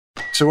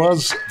to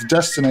us,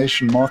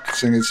 destination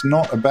marketing, it's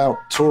not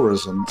about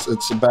tourism.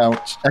 It's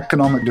about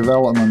economic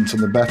development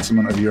and the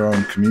betterment of your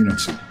own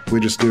community.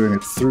 We're just doing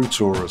it through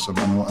tourism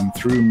and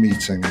through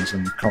meetings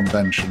and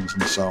conventions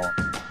and so on.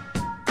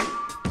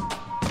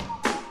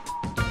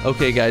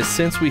 Okay, guys,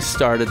 since we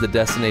started the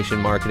Destination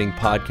Marketing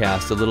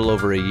Podcast a little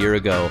over a year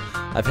ago,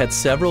 I've had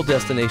several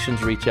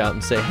destinations reach out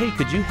and say, hey,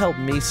 could you help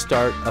me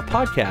start a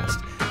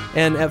podcast?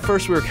 And at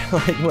first we were kind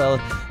of like,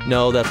 well,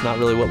 no, that's not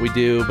really what we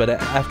do. But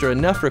after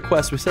enough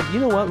requests, we said,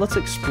 you know what, let's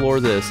explore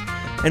this.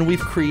 And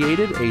we've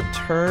created a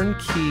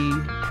turnkey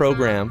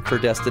program for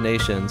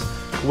destinations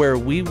where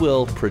we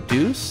will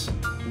produce,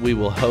 we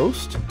will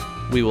host,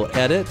 we will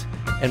edit,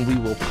 and we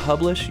will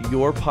publish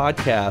your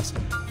podcast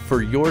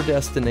for your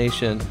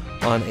destination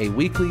on a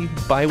weekly,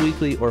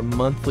 bi-weekly, or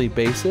monthly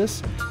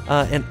basis.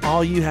 And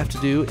all you have to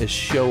do is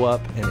show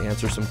up and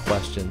answer some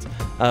questions.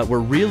 We're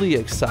really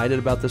excited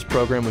about this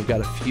program. We've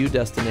got a few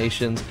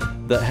destinations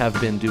that have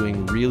been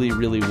doing really,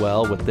 really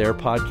well with their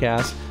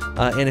podcasts.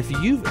 And if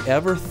you've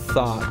ever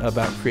thought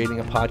about creating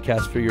a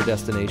podcast for your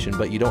destination,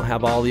 but you don't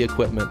have all the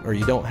equipment, or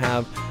you don't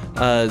have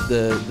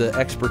the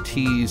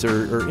expertise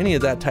or any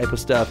of that type of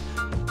stuff,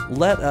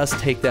 let us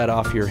take that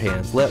off your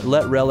hands.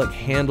 Let Relic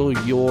handle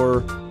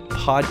your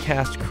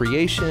podcast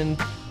creation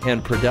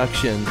and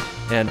production,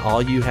 and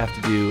all you have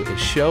to do is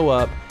show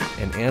up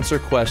and answer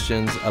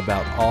questions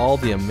about all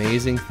the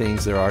amazing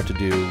things there are to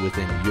do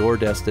within your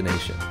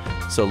destination.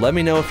 So let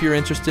me know if you're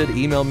interested.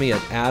 Email me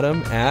at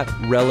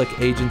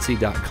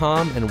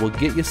adam@relicagency.com and we'll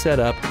get you set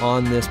up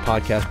on this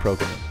podcast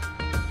program.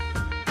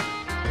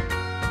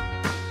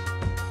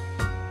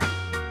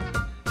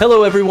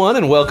 Hello, everyone,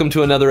 and welcome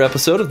to another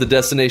episode of the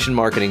Destination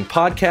Marketing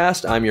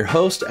Podcast. I'm your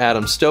host,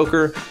 Adam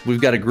Stoker. We've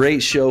got a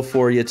great show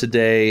for you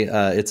today.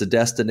 It's a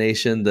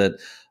destination that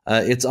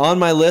it's on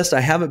my list.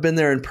 I haven't been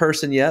there in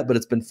person yet, but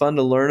it's been fun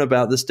to learn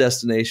about this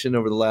destination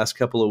over the last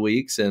couple of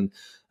weeks. And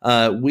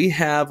we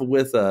have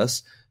with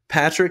us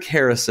Patrick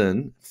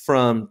Harrison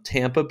from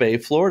Tampa Bay,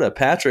 Florida.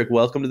 Patrick,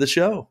 welcome to the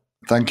show.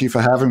 Thank you for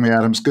having me,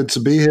 Adam. It's good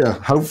to be here.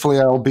 Hopefully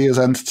I'll be as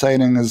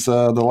entertaining as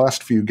the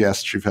last few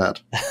guests you've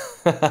had.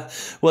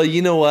 Well,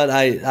 you know what?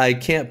 I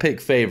can't pick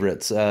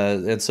favorites,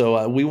 and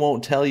so we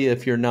won't tell you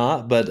if you're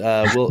not, but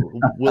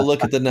we'll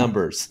look at the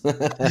numbers.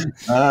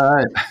 All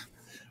right.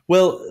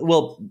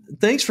 Well,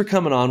 thanks for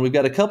coming on. We've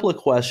got a couple of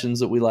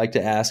questions that we like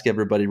to ask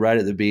everybody right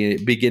at the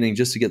beginning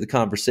just to get the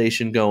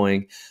conversation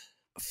going.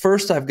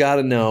 First, I've got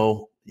to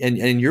know,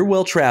 and you're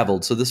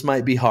well-traveled, so this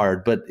might be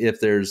hard, but if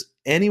there's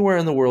anywhere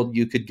in the world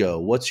you could go,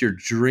 what's your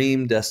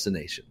dream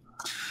destination?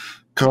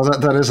 Cool,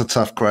 that is a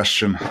tough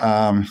question.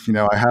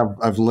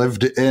 I've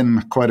lived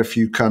in quite a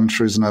few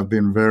countries, and I've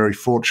been very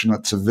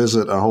fortunate to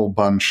visit a whole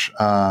bunch.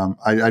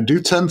 I do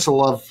tend to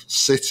love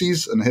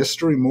cities and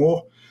history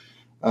more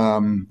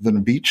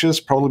than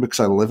beaches, probably because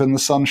I live in the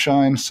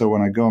sunshine. So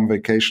when I go on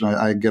vacation,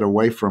 I get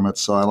away from it.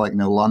 So I like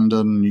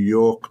London, New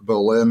York,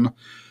 Berlin.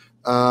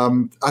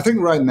 I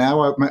think right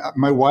now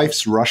my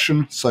wife's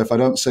Russian, so if I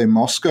don't say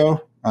Moscow,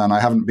 and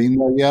I haven't been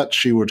there yet,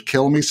 she would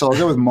kill me. So I'll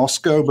go with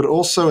Moscow, but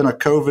also in a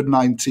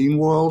COVID-19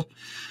 world.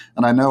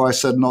 And I know I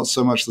said not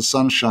so much the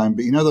sunshine,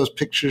 but those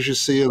pictures you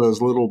see of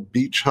those little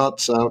beach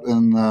huts out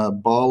in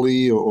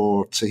Bali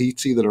or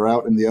Tahiti that are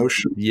out in the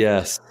ocean?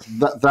 Yes.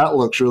 That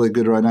looks really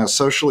good right now.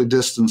 Socially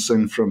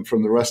distancing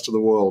from the rest of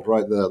the world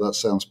right there. That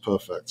sounds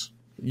perfect.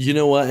 You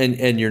know what?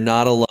 And you're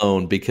not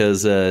alone,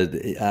 because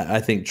I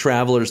think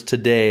travelers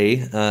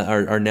today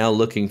are now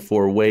looking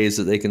for ways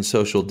that they can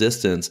social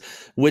distance,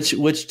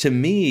 which to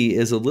me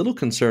is a little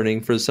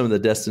concerning for some of the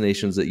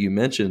destinations that you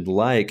mentioned,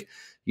 like,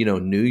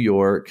 New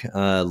York,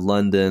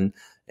 London,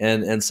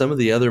 and some of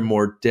the other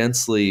more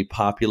densely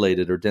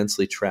populated or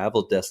densely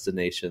traveled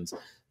destinations.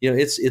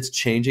 It's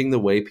changing the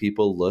way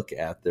people look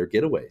at their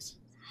getaways.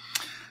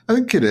 I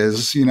think it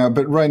is,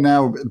 but right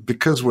now,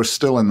 because we're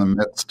still in the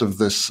midst of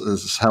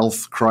this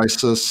health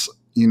crisis,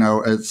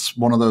 it's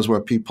one of those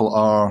where people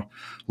are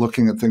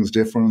looking at things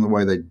different in the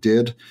way they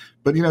did.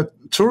 But,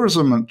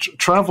 tourism and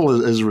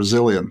travel is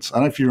resilient. I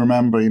don't know if you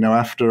remember,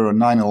 after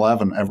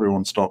 9/11,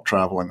 everyone stopped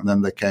traveling and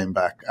then they came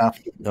back.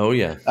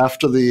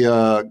 After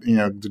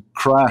the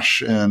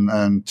crash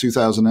in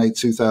 2008,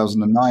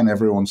 2009,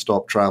 everyone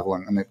stopped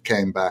traveling and it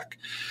came back.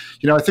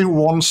 I think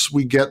once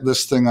we get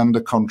this thing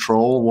under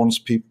control, once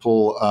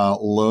people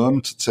learn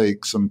to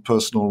take some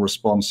personal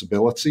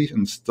responsibility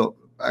and stop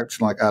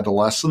acting like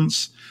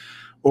adolescents,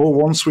 or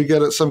once we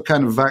get some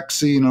kind of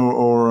vaccine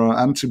or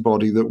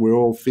antibody that we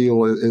all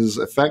feel is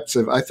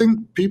effective, I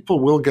think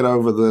people will get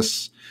over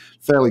this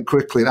fairly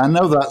quickly. I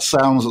know that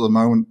sounds at the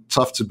moment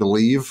tough to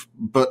believe,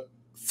 but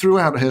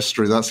throughout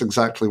history, that's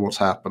exactly what's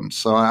happened.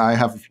 So I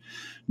have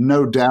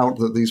no doubt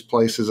that these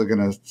places are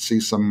going to see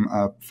some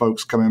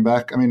folks coming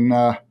back. I mean,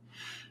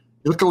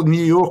 you look at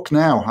New York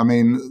now. I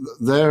mean,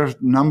 their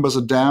numbers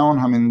are down.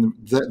 I mean,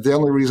 the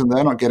only reason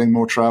they're not getting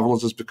more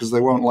travelers is because they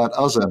won't let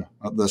us in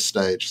at this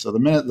stage. So the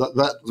minute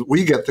that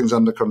we get things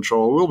under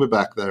control, we'll be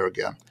back there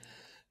again.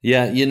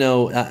 Yeah,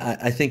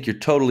 I think you're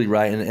totally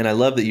right, and I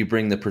love that you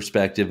bring the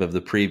perspective of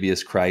the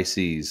previous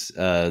crises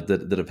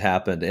that have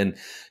happened. And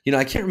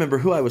I can't remember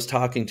who I was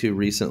talking to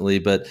recently,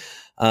 but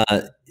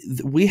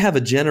we have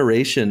a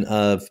generation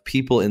of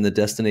people in the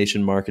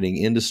destination marketing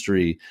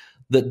industry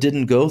that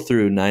didn't go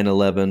through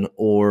 9/11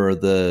 or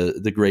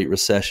the Great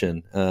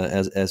Recession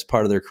as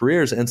part of their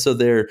careers, and so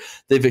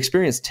they've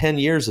experienced 10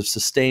 years of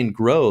sustained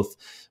growth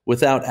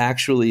without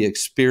actually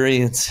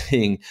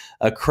experiencing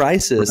a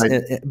crisis.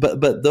 Right.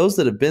 But those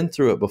that have been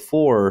through it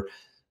before,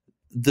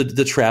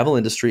 the travel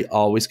industry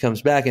always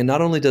comes back. And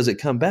not only does it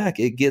come back,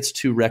 it gets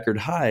to record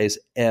highs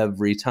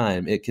every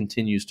time. It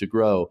continues to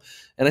grow.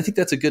 And I think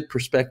that's a good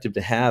perspective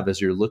to have as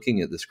you're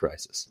looking at this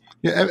crisis.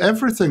 Yeah,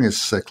 everything is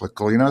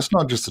cyclical. It's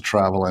not just the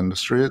travel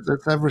industry;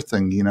 it's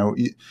everything.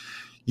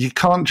 You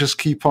can't just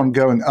keep on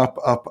going up,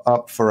 up,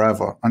 up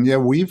forever. And yeah,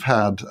 we've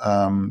had,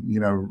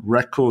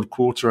 record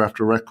quarter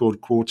after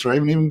record quarter,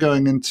 even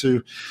going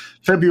into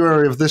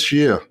February of this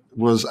year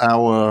was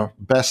our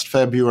best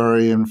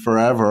February in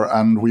forever.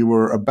 And we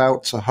were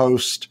about to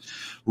host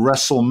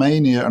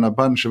WrestleMania and a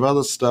bunch of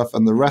other stuff.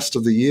 And the rest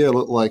of the year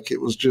looked like it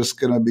was just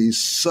going to be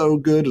so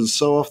good and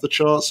so off the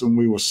charts. And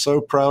we were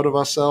so proud of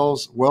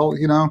ourselves. Well,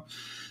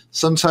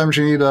 sometimes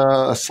you need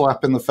a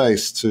slap in the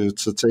face to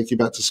take you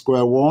back to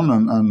square one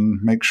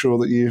and make sure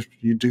that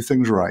you do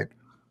things right.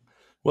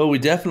 Well, we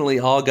definitely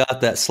all got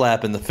that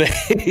slap in the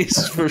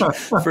face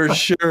for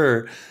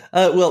sure.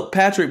 Well,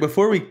 Patrick,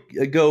 before we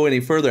go any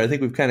further, I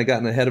think we've kind of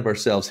gotten ahead of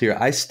ourselves here.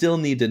 I still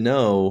need to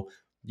know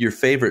your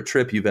favorite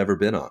trip you've ever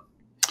been on.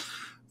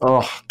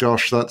 Oh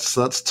gosh,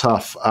 that's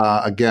tough.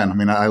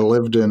 Again, I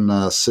lived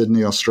in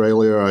Sydney,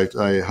 Australia.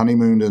 I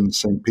honeymooned in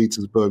St.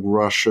 Petersburg,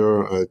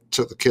 Russia. I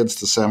took the kids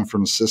to San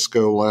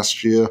Francisco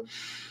last year.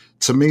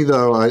 To me,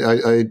 though,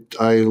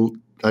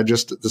 I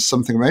just there's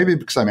something, maybe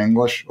because I'm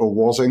English or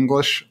was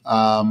English.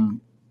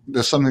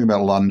 There's something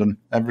about London.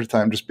 Every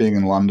time, just being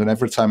in London,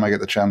 every time I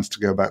get the chance to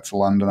go back to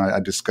London, I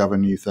discover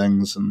new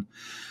things and.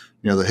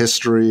 The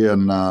history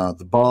and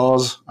the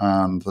bars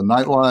and the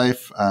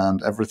nightlife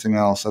and everything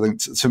else. I think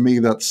to me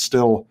that's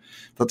still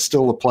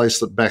the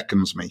place that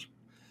beckons me.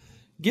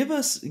 Give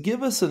us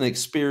an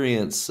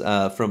experience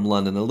from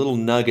London, a little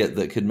nugget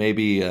that could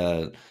maybe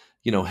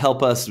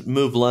help us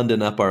move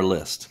London up our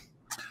list.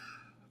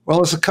 Well,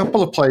 there's a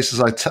couple of places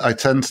I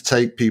tend to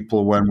take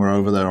people when we're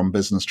over there on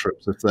business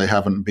trips if they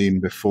haven't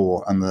been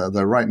before, and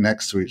they're right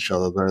next to each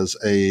other. There's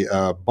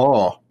a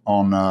bar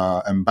on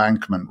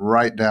Embankment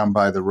right down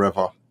by the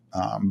river.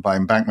 By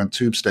Embankment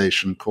Tube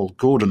Station called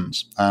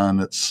Gordon's,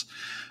 and it's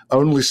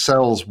only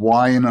sells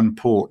wine and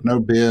port, no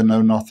beer,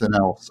 no nothing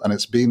else, and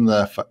it's been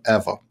there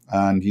forever.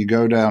 And you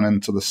go down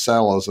into the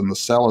cellars, and the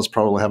cellars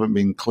probably haven't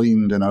been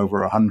cleaned in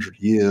over 100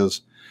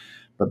 years,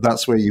 but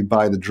that's where you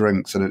buy the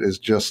drinks, and it is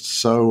just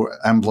so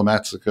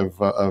emblematic of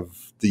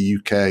the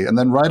UK. And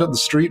then right up the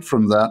street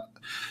from that,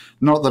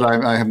 not that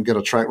I haven't got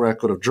a track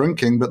record of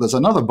drinking, but there's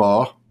another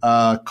bar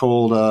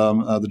called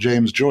the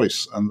James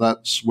Joyce, and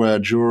that's where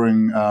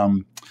during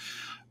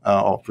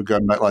we're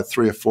going back like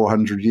 300 or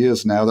 400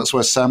 years now. That's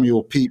where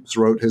Samuel Pepys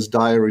wrote his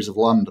Diaries of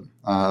London.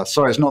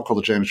 Sorry, it's not called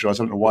the James Joyce.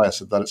 I don't know why I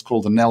said that. It's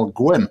called the Nell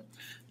Gwyn,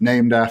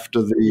 named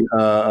after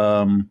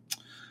the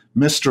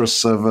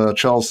mistress of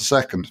Charles II.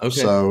 Okay.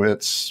 So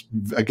it's,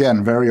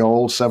 again, very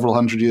old, several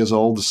hundred years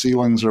old. The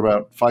ceilings are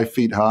about 5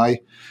 feet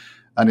high.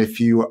 And if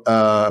you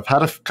have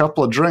had a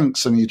couple of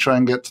drinks and you try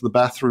and get to the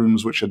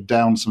bathrooms, which are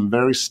down some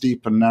very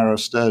steep and narrow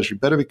stairs, you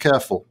better be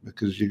careful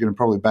because you're going to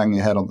probably bang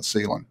your head on the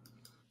ceiling.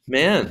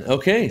 Man,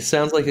 okay.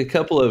 Sounds like a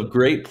couple of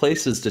great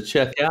places to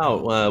check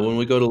out when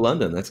we go to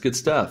London. That's good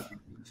stuff.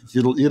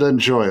 You'd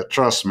enjoy it,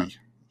 trust me.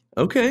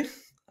 Okay.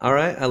 All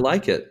right. I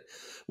like it.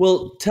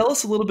 Well, tell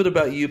us a little bit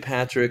about you,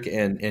 Patrick,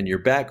 and your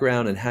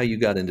background and how you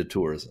got into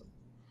tourism.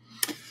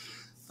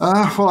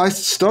 Well, I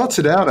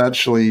started out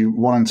actually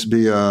wanting to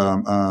be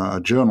a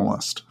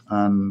journalist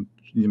and,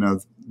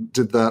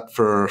 did that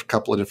for a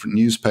couple of different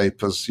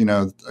newspapers.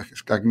 I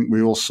think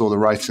we all saw the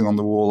writing on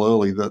the wall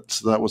early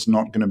that was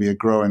not going to be a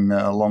growing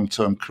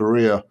long-term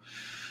career.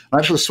 I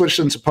actually switched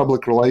into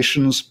public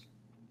relations,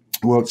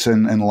 worked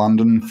in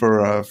London for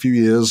a few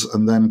years,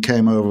 and then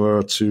came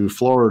over to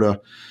Florida.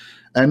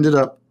 Ended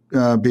up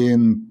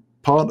being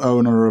part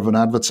owner of an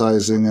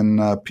advertising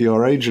and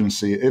PR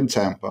agency in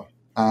Tampa.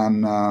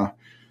 And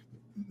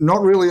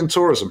not really in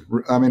tourism.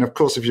 Of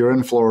course, if you're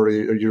in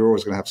Florida, you're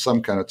always going to have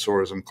some kind of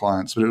tourism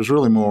clients, but it was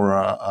really more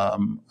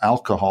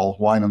alcohol,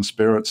 wine and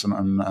spirits,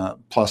 and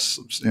plus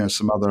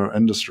some other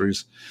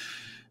industries.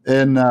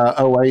 In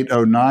 08,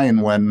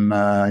 09, when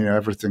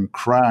everything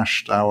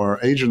crashed, our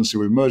agency,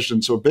 we merged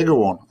into a bigger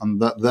one,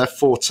 and their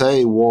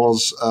forte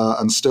was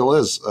and still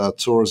is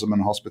tourism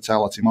and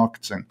hospitality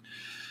marketing.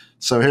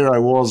 So here I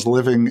was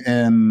living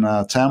in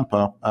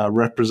Tampa,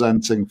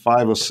 representing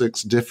 5 or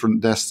 6 different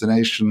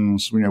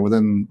destinations,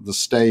 within the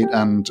state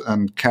and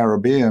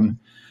Caribbean,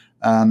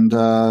 and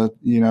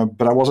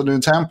but I wasn't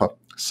doing Tampa.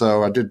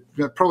 So I did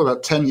probably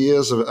about 10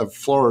 years of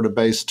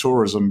Florida-based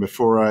tourism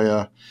before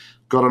I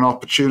got an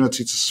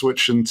opportunity to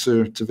switch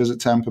into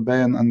Visit Tampa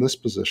Bay and this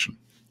position.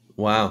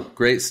 Wow,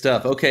 great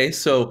stuff. Okay,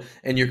 so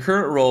and your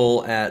current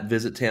role at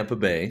Visit Tampa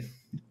Bay,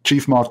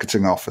 Chief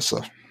Marketing Officer.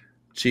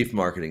 Chief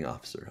Marketing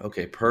Officer.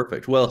 Okay,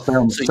 perfect. Well,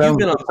 Sounds so you've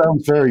been on.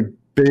 sounds very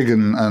big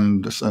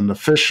and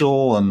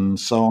official and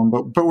so on,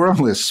 but we're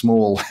only a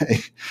small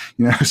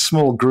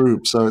small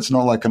group, so it's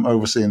not like I'm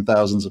overseeing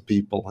thousands of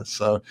people.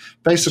 So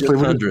basically,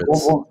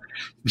 Hundreds.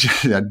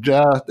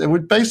 It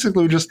would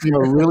basically just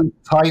really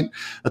tight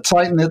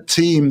knit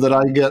team that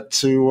I get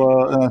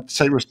to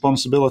take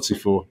responsibility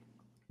for.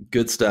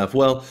 Good stuff.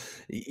 Well,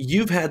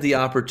 you've had the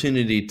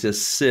opportunity to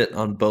sit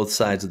on both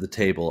sides of the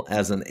table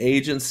as an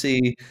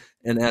agency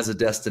and as a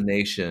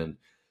destination.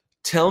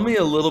 Tell me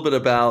a little bit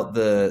about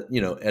the,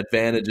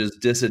 advantages,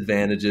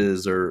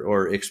 disadvantages,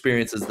 or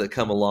experiences that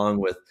come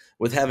along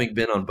with having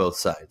been on both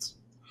sides.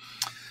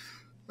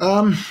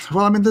 Well,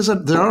 I mean,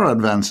 there are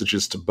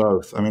advantages to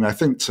both. I mean, I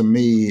think to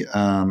me,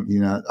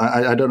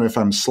 I don't know if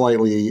I'm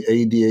slightly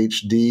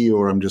ADHD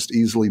or I'm just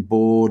easily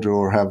bored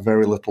or have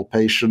very little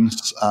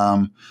patience.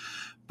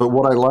 But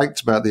what I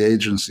liked about the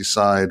agency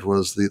side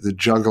was the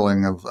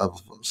juggling of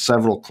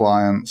several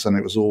clients, and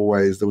there was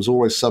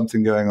always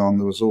something going on.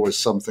 There was always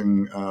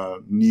something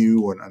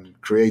new and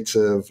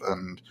creative,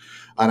 and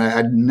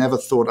I never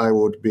thought I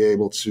would be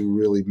able to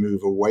really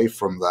move away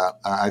from that.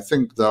 I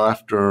think, though,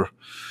 after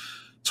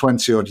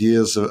 20 odd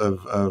years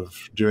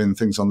of doing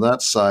things on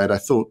that side, I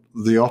thought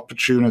the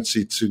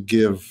opportunity to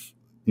give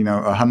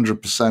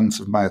 100%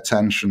 of my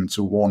attention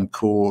to one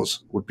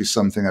cause would be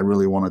something I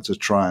really wanted to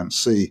try and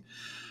see.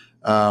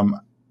 And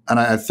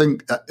I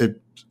think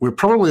we're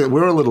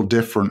a little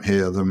different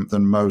here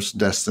than most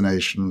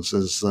destinations,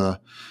 as at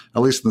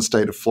least in the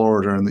state of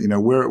Florida. And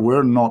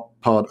we're not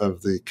part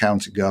of the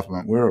county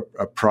government. We're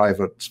a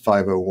private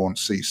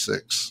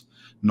 501c6,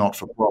 not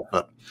for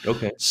profit.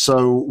 Okay.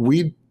 So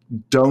we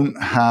don't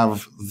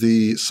have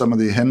some of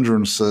the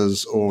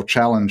hindrances or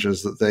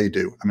challenges that they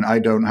do. I mean, I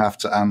don't have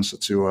to answer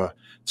to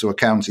a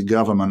county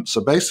government. So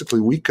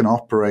basically, we can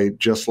operate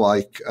just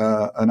like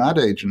an ad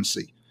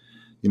agency.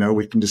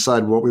 We can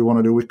decide what we want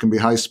to do. We can be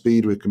high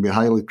speed. We can be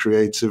highly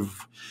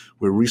creative.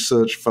 We're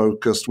research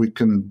focused. We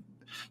can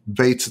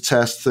beta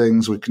test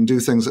things. We can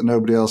do things that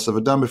nobody else ever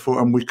done before.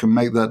 And we can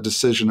make that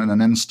decision in an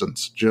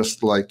instant,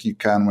 just like you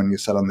can when you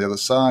sit on the other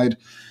side.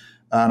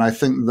 And I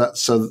think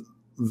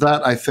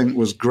that I think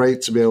was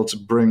great to be able to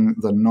bring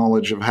the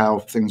knowledge of how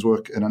things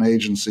work in an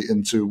agency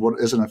into what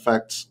is in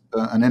effect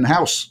an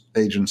in-house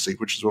agency,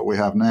 which is what we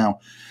have now.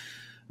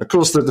 Of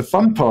course, the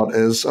fun part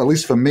is, at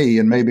least for me,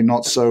 and maybe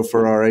not so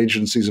for our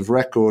agencies of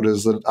record,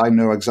 is that I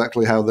know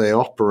exactly how they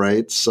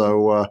operate.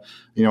 So,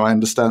 I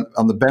understand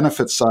on the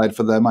benefit side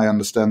for them, I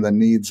understand their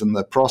needs and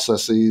their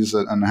processes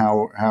and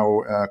how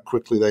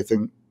quickly they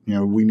think,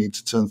 we need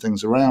to turn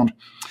things around.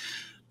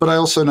 But I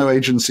also know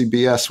agency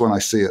BS when I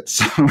see it.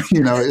 So,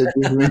 it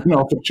gives me an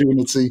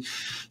opportunity.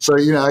 So,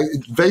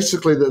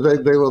 basically,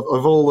 they'll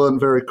have all learned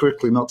very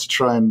quickly not to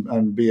try and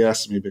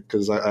BS me,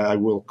 because I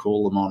will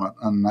call them on it.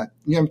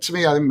 And, to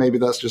me, I think maybe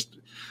that's just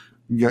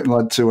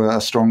led to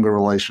a stronger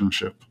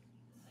relationship.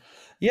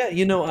 Yeah,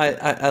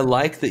 I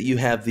like that you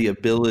have the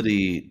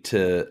ability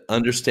to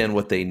understand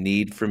what they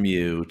need from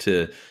you.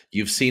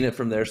 You've seen it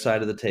from their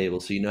side of the table,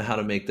 so you know how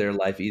to make their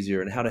life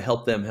easier and how to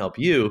help them help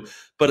you.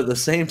 But at the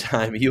same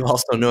time, you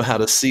also know how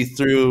to see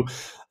through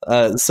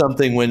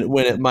something when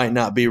it might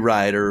not be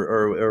right,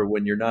 or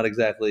when you're not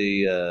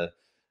exactly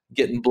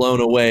getting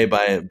blown away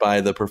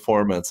by the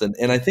performance.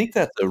 And I think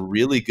that's a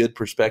really good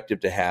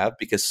perspective to have,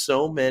 because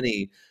so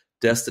many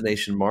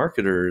destination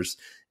marketers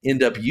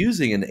end up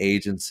using an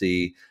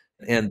agency.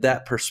 And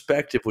that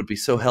perspective would be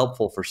so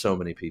helpful for so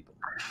many people.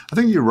 I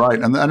think you're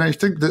right. And I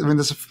think that,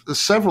 there's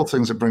several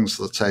things it brings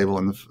to the table.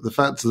 And the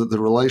fact that the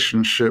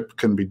relationship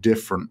can be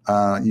different.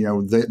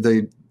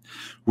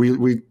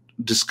 We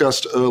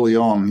discussed early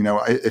on,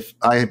 if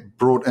I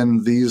brought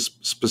in these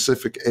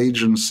specific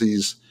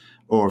agencies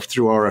or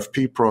through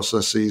RFP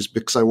processes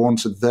because I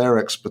wanted their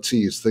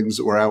expertise, things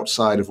that were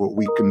outside of what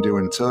we can do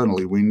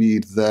internally, we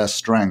need their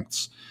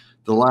strengths.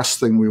 The last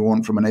thing we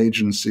want from an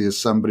agency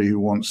is somebody who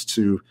wants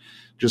to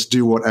just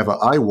do whatever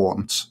I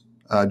want,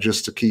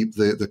 just to keep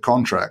the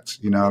contract.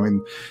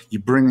 You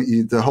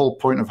bring the whole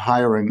point of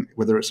hiring,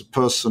 whether it's a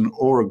person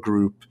or a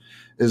group,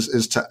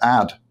 is to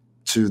add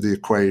to the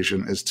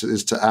equation, is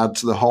to add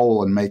to the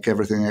whole and make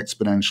everything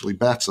exponentially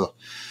better.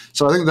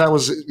 So I think that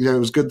was, it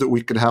was good that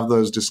we could have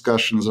those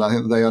discussions, and I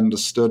think they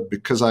understood,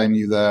 because I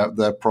knew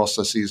their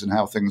processes and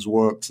how things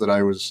worked, that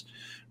I was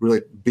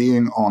really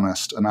being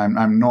honest, and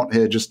I'm not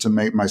here just to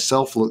make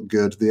myself look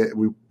good.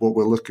 What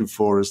we're looking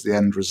for is the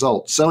end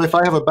result. So if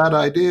I have a bad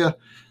idea,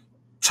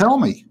 tell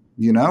me.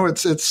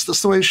 That's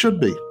the way it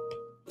should be.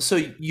 So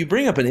you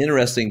bring up an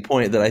interesting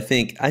point that I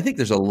think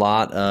there's a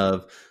lot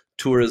of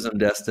tourism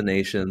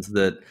destinations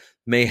that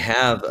may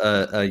have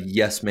a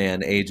yes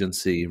man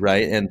agency,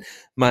 right? And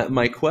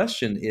my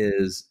question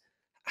is,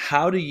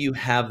 how do you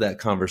have that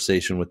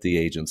conversation with the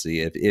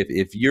agency?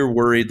 If you're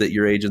worried that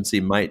your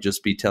agency might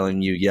just be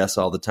telling you yes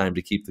all the time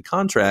to keep the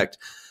contract,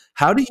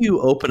 how do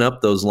you open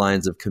up those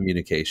lines of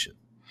communication?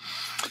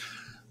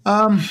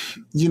 Um,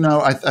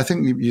 I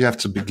think you have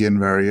to begin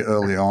very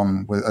early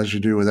on, as you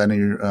do with any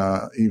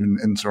even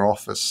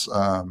inter-office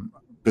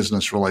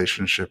business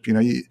relationship.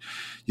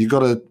 You got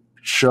to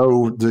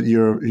show that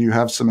you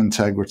have some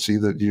integrity,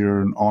 that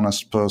you're an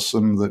honest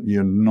person, that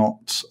you're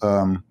not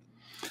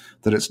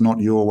that it's not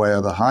your way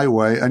or the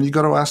highway, and you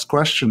got to ask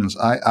questions.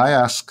 I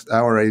ask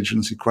our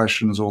agency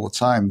questions all the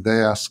time.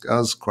 They ask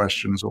us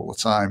questions all the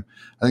time.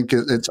 I think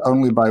it's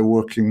only by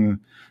working.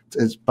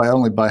 It's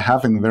only by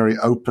having very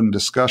open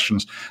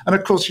discussions. And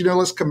of course, a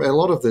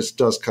lot of this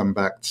does come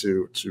back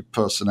to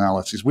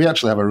personalities. We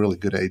actually have a really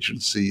good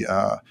agency,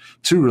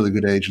 two really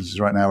good agencies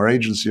right now. Our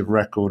agency of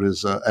record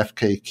is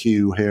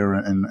FKQ here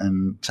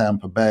in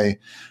Tampa Bay.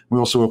 We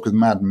also work with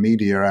Mad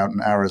Media out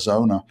in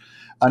Arizona.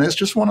 And it's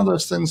just one of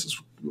those things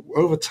that's,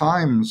 over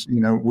time,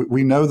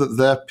 we know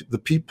that the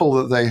people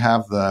that they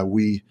have there,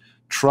 we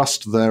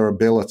trust their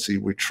ability.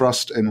 We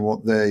trust in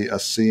what they are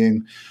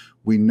seeing.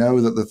 We know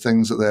that the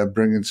things that they're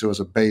bringing to us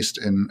are based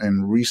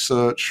in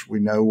research. We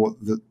know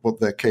what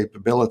their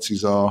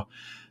capabilities are.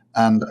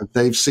 And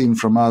they've seen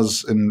from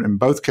us, in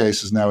both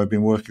cases now, we've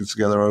been working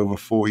together over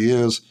 4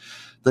 years.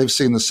 They've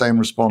seen the same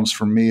response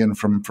from me and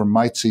from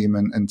my team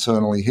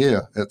internally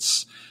here.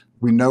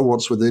 We know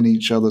what's within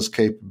each other's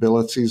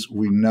capabilities.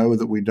 We know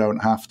that we don't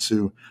have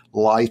to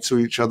lie to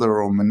each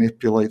other or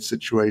manipulate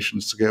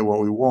situations to get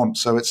what we want.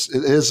 So it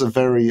is a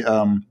very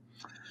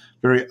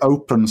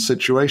open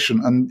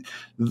situation. And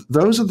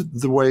those are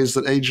the ways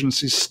that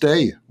agencies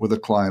stay with a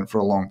client for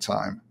a long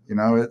time.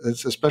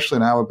 It's especially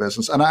in our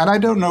business. And I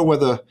don't know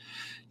whether,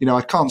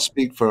 I can't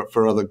speak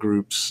for other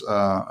groups,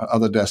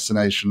 other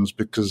destinations,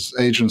 because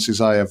agencies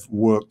I have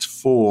worked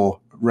for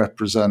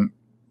represent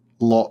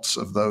lots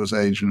of those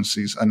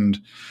agencies.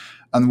 And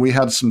we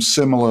had some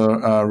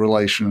similar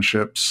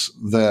relationships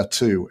there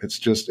too. It's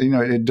just,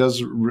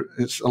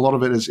 it's a lot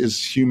of it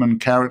is human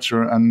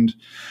character and,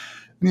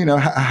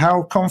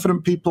 how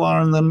confident people are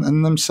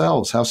in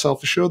themselves, how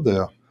self-assured they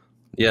are.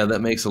 Yeah,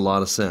 that makes a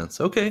lot of sense.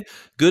 Okay,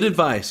 good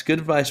advice. Good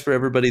advice for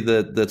everybody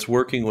that's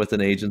working with an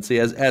agency,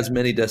 as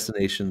many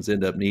destinations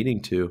end up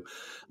needing to.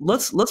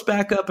 Let's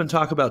back up and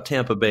talk about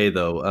Tampa Bay,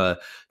 though.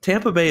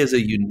 Tampa Bay is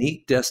a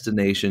unique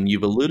destination.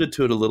 You've alluded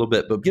to it a little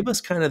bit, but give us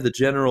kind of the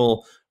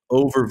general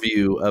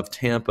overview of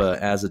Tampa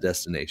as a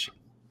destination.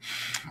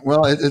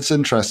 Well, it's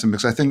interesting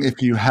because I think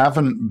if you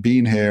haven't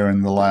been here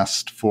in the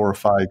last 4 or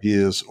 5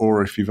 years,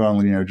 or if you've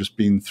only just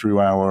been through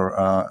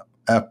our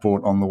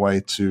airport on the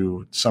way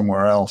to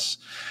somewhere else,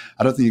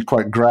 I don't think you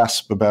quite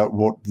grasp about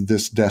what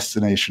this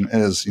destination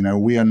is.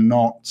 We are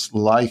not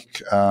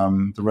like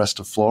the rest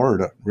of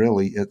Florida,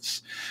 really.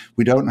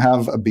 We don't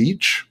have a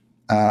beach,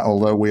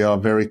 although we are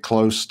very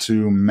close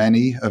to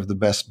many of the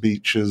best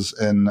beaches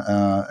in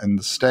the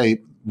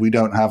state. We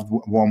don't have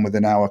one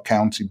within our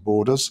county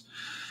borders.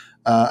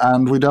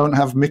 And we don't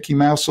have Mickey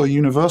Mouse or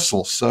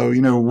Universal. So,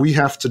 we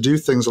have to do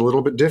things a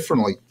little bit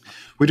differently.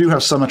 We do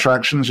have some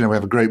attractions. We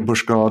have a great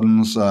Busch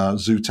Gardens,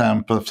 Zoo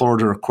Tampa,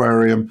 Florida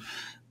Aquarium.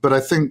 But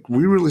I think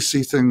we really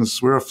see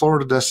things. We're a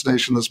Florida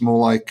destination that's more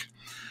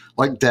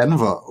like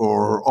Denver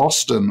or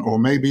Austin or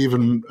maybe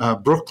even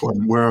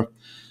Brooklyn, where,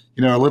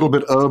 a little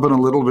bit urban, a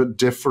little bit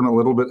different, a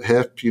little bit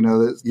hip. You're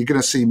going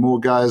to see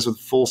more guys with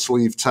full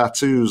sleeve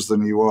tattoos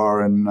than you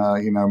are in,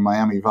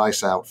 Miami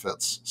Vice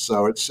outfits.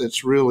 So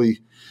it's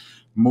really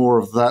more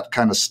of that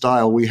kind of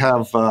style. We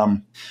have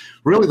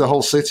really the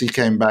whole city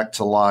came back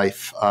to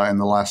life in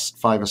the last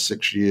 5 or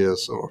 6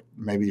 years, or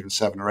maybe even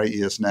 7 or 8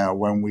 years now,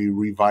 when we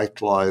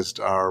revitalized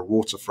our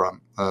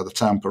waterfront, the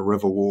Tampa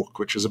River Walk,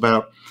 which is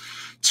about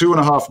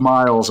 2.5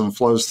 miles and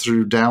flows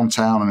through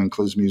downtown and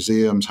includes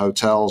museums,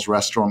 hotels,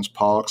 restaurants,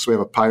 parks. We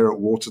have a pirate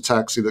water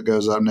taxi that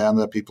goes up and down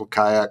there. People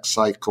kayak,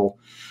 cycle.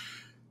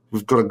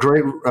 We've got a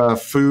great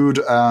food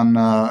and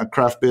a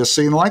craft beer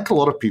scene, like a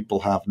lot of people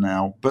have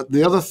now. But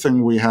the other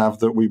thing we have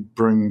that we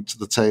bring to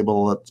the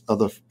table that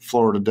other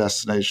Florida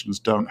destinations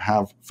don't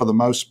have, for the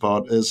most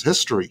part, is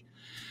history.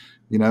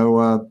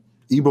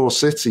 Ybor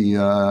City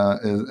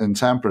in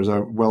Tampa is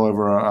well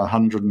over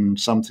 100 and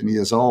something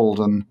years old,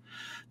 and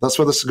that's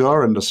where the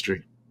cigar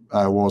industry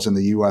was in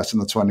the U.S. in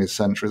the 20th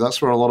century.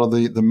 That's where a lot of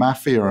the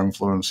mafia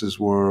influences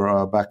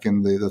were back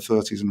in the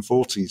 30s and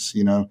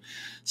 40s.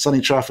 Sonny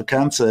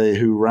Trafficante,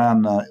 who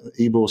ran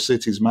Ybor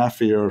City's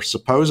mafia,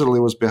 supposedly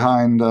was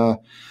behind the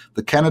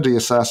Kennedy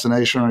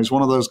assassination. He's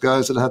one of those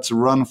guys that had to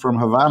run from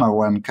Havana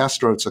when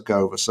Castro took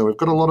over. So we've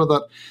got a lot of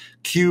that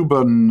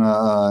Cuban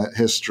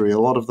history, a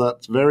lot of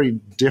that very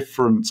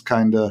different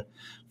kind of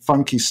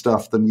funky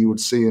stuff than you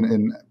would see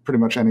in pretty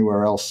much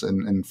anywhere else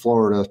in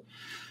Florida.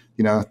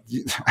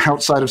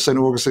 Outside of St.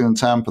 Augustine and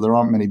Tampa, there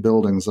aren't many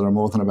buildings that are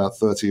more than about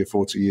 30 or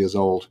 40 years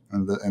old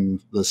in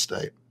the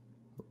state.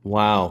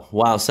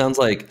 Wow. Sounds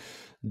like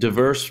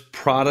diverse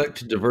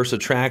product, diverse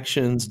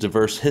attractions,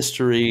 diverse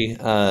history.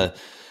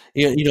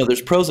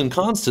 There's pros and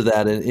cons to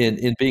that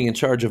in being in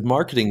charge of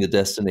marketing the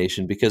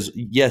destination, because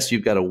yes,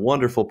 you've got a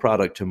wonderful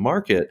product to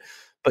market,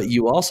 but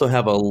you also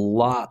have a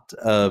lot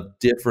of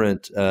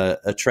different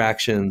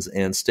attractions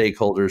and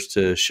stakeholders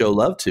to show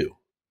love to.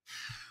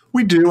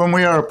 We do, and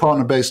we are a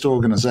partner-based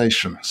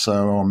organization,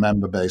 or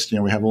member-based.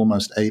 We have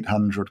almost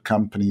 800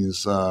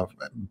 companies,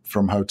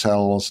 from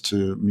hotels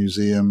to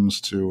museums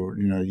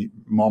to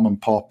mom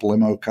and pop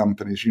limo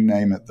companies, you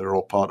name it. They're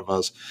all part of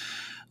us.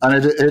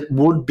 And it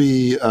would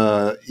be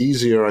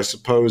easier, I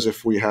suppose,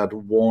 if we had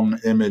one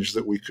image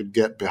that we could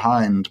get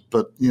behind.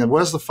 But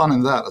where's the fun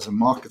in that as a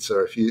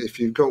marketer? If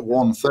you've got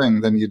one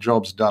thing, then your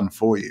job's done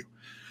for you.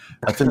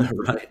 I think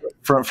right.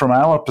 From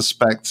our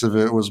perspective,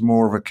 it was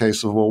more of a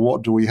case of, well,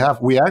 what do we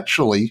have? We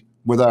actually,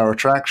 with our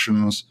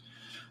attractions,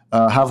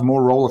 have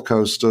more roller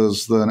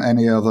coasters than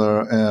any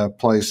other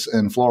place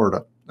in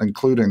Florida,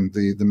 including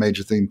the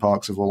major theme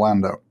parks of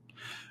Orlando.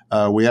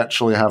 We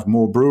actually have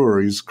more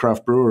breweries,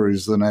 craft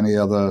breweries, than any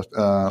other,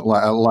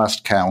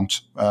 last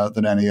count,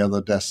 than any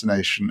other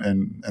destination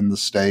in the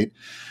state.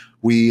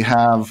 We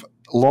have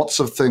lots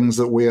of things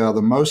that we are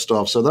the most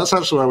of. So that's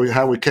actually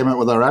how we came up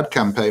with our ad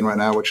campaign right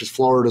now, which is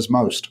Florida's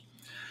Most.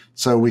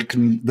 So we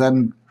can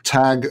then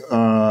tag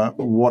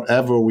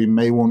whatever we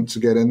may want to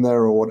get in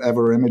there or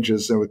whatever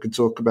images. So we could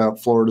talk about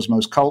Florida's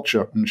Most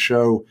culture and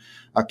show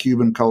our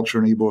Cuban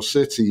culture in Ybor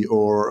City,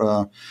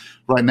 or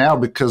right now,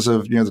 because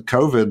of the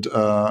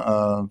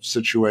COVID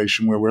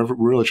situation, where we're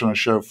really trying to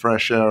show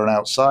fresh air and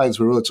outsides,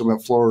 we're really talking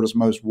about Florida's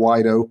most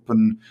wide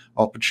open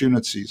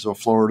opportunities, or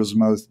Florida's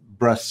most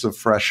breaths of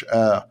fresh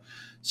air.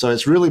 So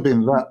it's really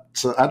been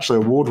that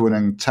actually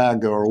award-winning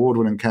tag or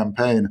award-winning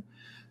campaign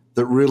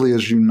that really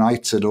has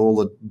united all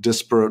the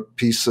disparate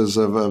pieces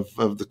of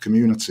the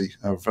community,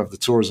 of the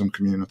tourism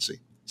community.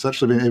 It's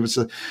actually been,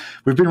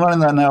 we've been running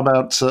that now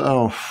about,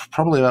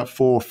 probably about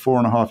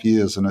 4.5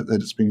 years, and it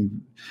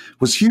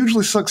was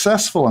hugely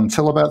successful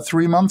until about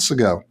 3 months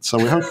ago. So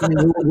we're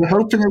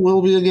hoping it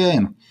will be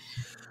again.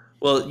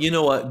 Well, you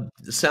know what?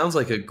 It sounds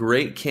like a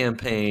great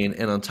campaign.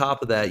 And on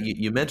top of that,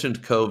 you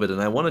mentioned COVID, and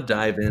I want to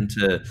dive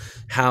into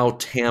how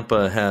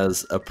Tampa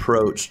has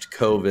approached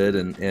COVID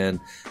and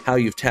how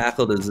you've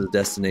tackled it as a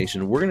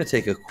destination. We're going to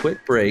take a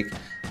quick break,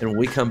 and when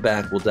we come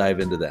back, we'll dive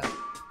into that.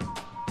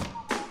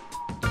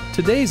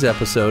 Today's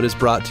episode is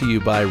brought to you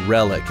by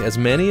Relic. As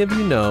many of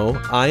you know,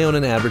 I own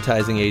an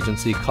advertising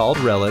agency called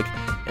Relic,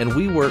 and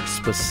we work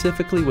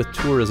specifically with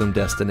tourism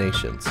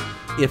destinations.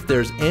 If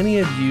there's any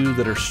of you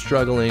that are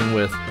struggling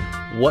with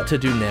what to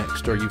do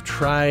next, or you've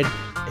tried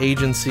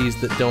agencies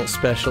that don't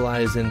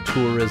specialize in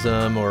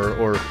tourism,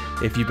 or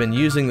if you've been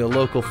using the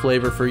local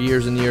flavor for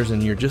years and years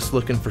and you're just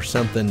looking for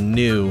something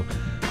new,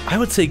 I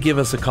would say give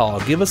us a call.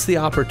 Give us the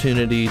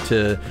opportunity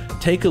to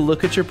take a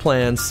look at your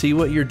plans, see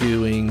what you're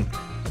doing.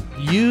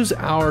 Use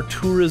our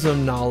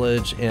tourism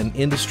knowledge and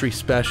industry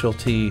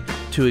specialty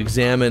to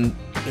examine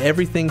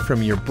everything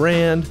from your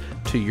brand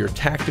to your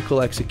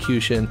tactical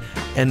execution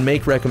and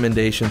make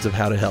recommendations of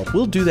how to help.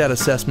 We'll do that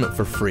assessment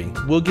for free.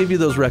 We'll give you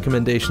those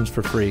recommendations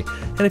for free.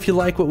 And if you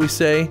like what we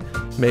say,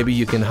 maybe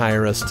you can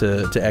hire us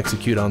to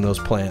execute on those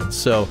plans.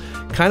 So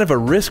kind of a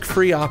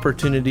risk-free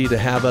opportunity to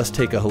have us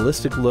take a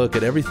holistic look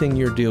at everything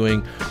you're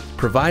doing,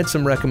 provide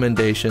some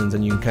recommendations,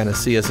 and you can kind of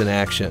see us in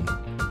action.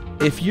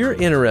 If you're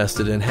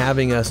interested in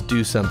having us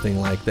do something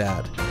like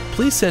that,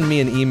 please send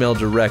me an email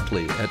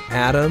directly at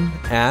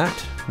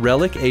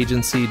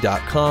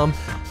adam@relicagency.com.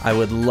 I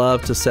would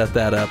love to set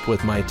that up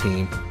with my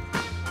team.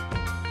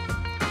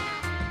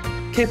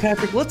 Okay,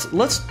 Patrick,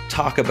 let's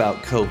talk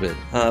about COVID.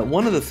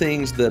 One of the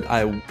things that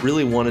I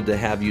really wanted to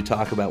have you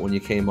talk about when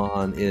you came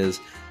on is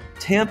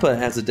Tampa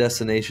as a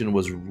destination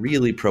was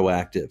really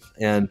proactive.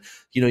 And,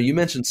 you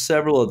mentioned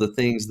several of the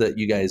things that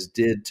you guys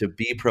did to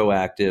be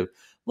proactive.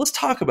 Let's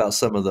talk about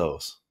some of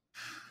those.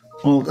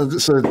 Well,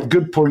 it's a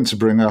good point to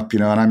bring up,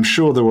 and I'm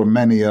sure there were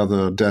many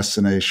other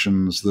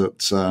destinations that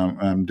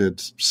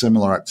did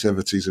similar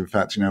activities. In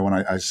fact, when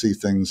I see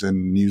things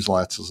in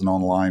newsletters and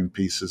online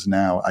pieces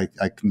now, I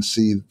can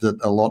see that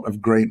a lot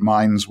of great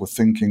minds were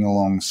thinking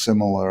along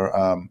similar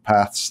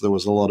paths. There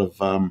was a lot of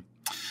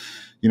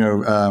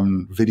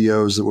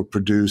videos that were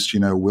produced,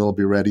 we'll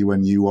be ready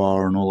when you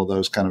are, and all of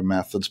those kind of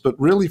methods. But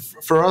really,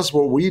 for us,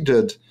 what we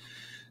did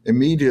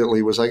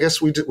immediately was, I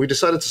guess we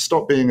decided to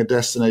stop being a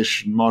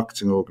destination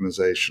marketing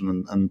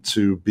organization and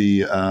to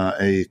be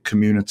a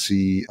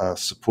community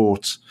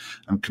support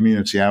and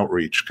community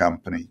outreach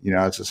company.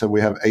 As I said,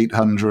 we have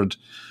 800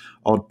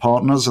 odd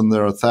partners, and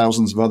there are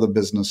thousands of other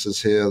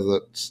businesses here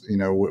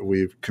that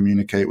we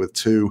communicate with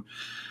too.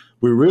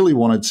 We really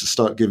wanted to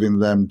start giving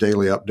them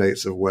daily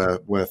updates of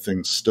where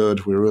things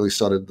stood. We really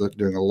started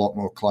doing a lot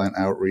more client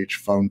outreach,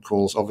 phone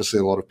calls. Obviously,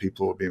 a lot of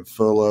people were being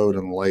furloughed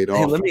and laid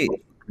off. Let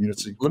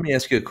me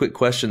ask you a quick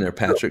question there,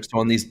 Patrick. So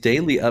on these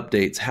daily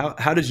updates,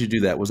 how did you do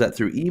that? Was that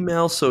through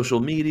email, social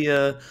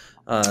media,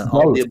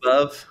 all the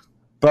above?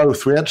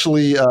 Both. We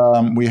actually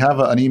we have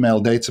an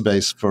email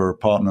database for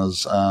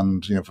partners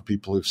and for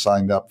people who've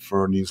signed up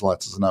for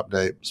newsletters and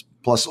updates.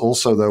 Plus,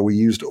 also though, we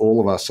used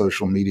all of our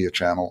social media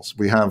channels.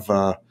 We have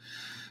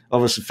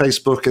obviously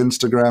Facebook,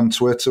 Instagram,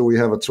 Twitter. We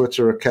have a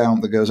Twitter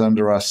account that goes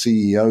under our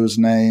CEO's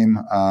name.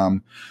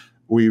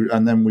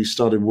 And then we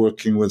started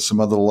working with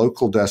some other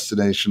local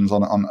destinations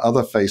on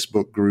other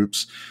Facebook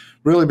groups,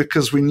 really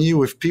because we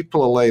knew if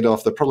people are laid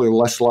off, they're probably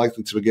less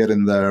likely to be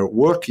getting their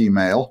work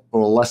email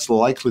or less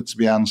likely to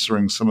be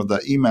answering some of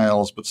their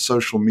emails. But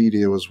social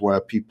media was where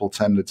people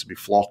tended to be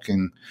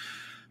flocking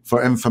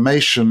for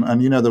information.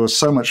 And, there was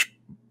so much,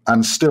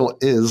 and still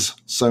is,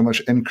 so much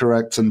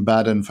incorrect and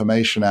bad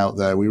information out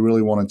there. We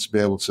really wanted to be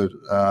able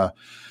to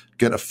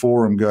get a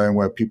forum going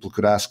where people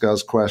could ask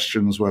us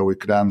questions, where we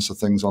could answer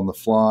things on the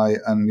fly.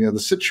 And, the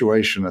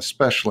situation,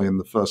 especially in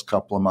the first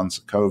couple of months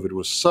of COVID,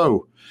 was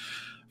so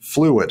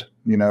fluid.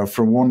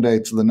 From one day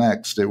to the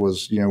next, it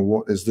was,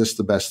 what is this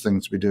the best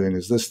thing to be doing?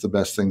 Is this the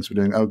best thing to be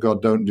doing? Oh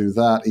God, don't do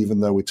that, even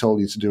though we told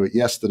you to do it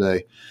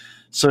yesterday.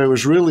 So it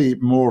was really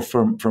more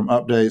from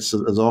updates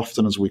as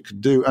often as we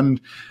could do.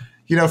 And,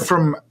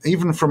 from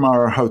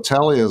our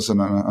hoteliers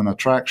and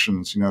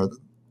attractions,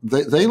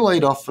 they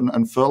laid off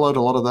and furloughed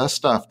a lot of their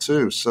staff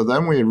too. So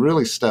then we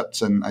really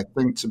stepped in, I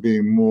think, to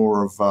be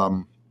more of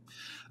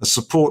a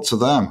support to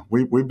them.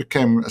 We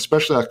became,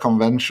 especially our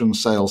convention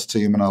sales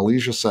team and our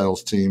leisure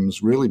sales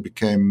teams, really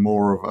became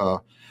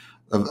more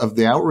of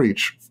the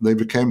outreach. They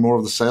became more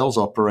of the sales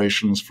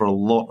operations for a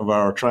lot of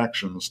our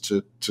attractions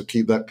to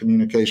keep that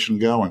communication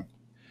going.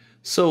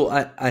 So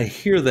I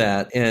hear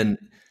that, and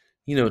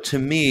to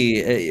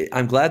me,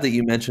 I'm glad that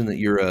you mentioned that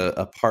you're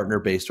a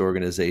partner-based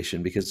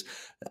organization, because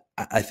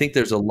I think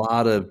there's a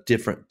lot of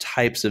different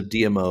types of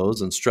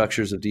DMOs and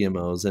structures of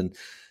DMOs, and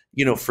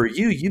for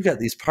you got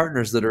these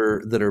partners that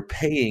are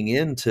paying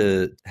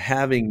into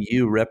having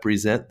you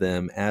represent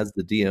them as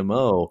the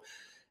DMO,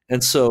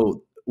 and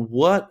so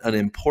what an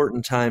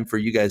important time for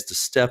you guys to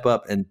step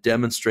up and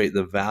demonstrate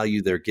the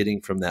value they're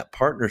getting from that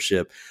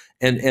partnership.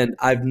 And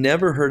I've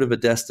never heard of a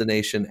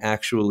destination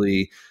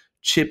actually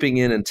chipping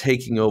in and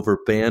taking over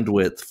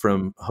bandwidth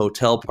from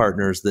hotel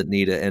partners that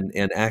need it,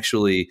 and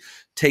actually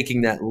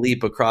taking that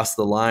leap across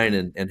the line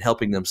and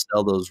helping them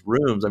sell those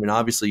rooms. I mean,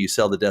 obviously you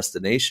sell the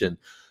destination,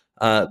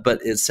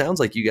 but it sounds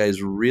like you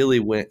guys really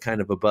went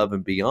kind of above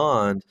and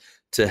beyond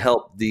to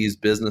help these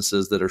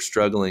businesses that are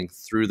struggling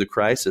through the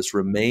crisis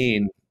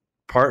remain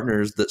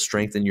partners that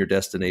strengthen your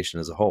destination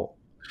as a whole.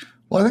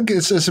 Well, I think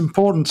it's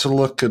important to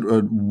look at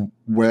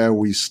where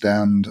we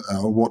stand,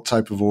 what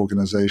type of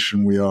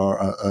organization we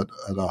are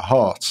at our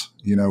heart.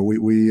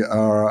 We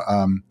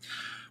are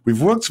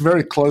we've worked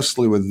very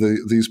closely with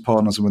these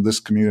partners and with this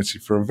community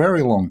for a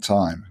very long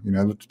time.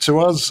 To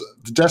us,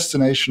 the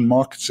destination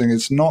marketing,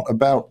 it's not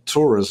about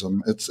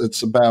tourism.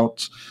 It's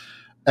about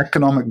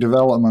economic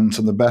development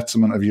and the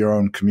betterment of your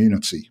own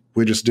community.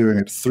 We're just doing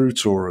it through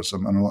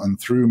tourism and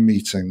through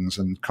meetings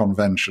and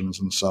conventions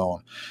and so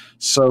on.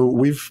 So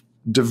we've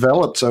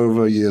developed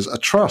over years a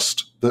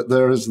trust that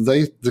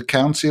the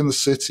county and the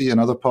city and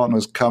other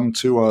partners come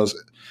to us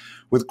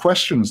with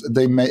questions.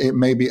 It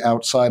may be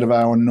outside of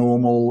our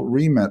normal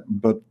remit,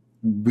 but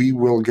we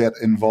will get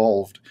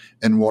involved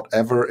in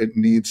whatever it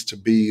needs to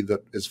be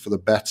that is for the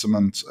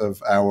betterment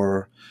of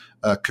our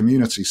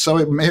community. So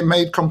it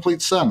made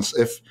complete sense.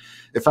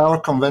 If our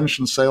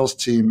convention sales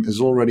team is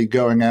already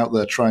going out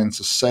there trying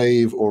to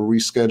save or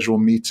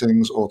reschedule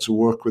meetings or to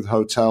work with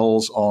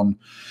hotels on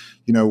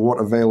what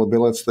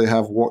availability they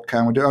have, what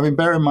can we do? I mean,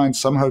 bear in mind,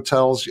 some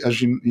hotels,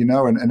 as you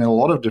know, and in a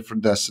lot of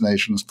different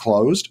destinations,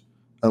 closed,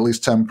 at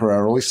least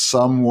temporarily.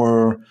 Some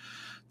were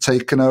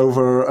taken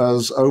over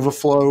as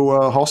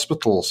overflow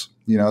hospitals.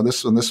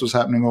 This was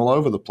happening all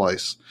over the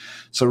place.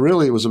 So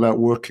really, it was about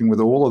working with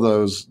all of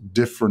those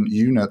different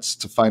units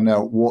to find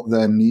out what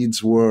their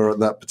needs were at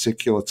that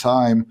particular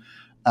time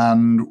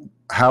and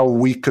how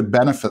we could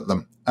benefit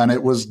them. And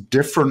it was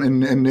different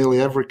in nearly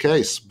every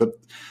case. But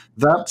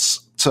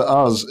that's, to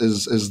us,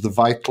 is the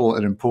vital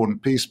and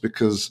important piece,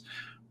 because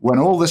when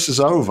all this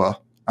is over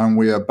and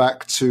we are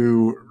back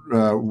to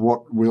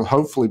what will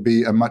hopefully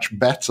be a much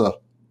better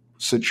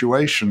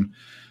situation,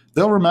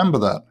 they'll remember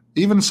that.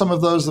 Even some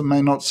of those that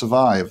may not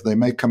survive, they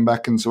may come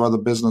back into other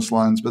business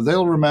lines, but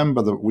they'll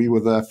remember that we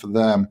were there for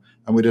them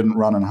and we didn't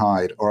run and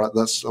hide. Or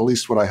that's at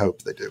least what I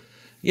hope they do.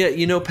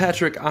 Yeah,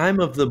 Patrick, I'm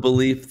of the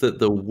belief that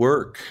the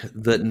work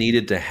that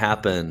needed to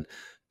happen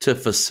to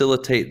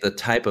facilitate the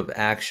type of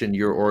action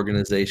your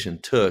organization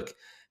took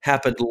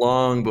happened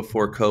long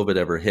before COVID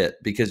ever hit,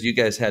 because you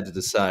guys had to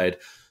decide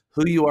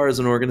who you are as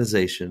an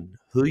organization,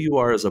 who you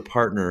are as a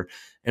partner,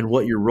 and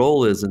what your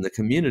role is in the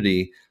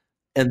community.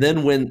 And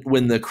then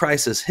when the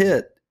crisis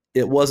hit,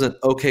 it wasn't,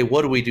 okay,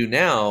 what do we do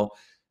now?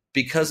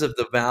 Because of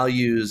the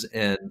values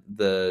and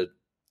the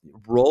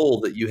role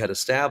that you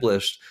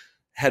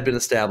had been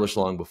established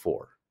long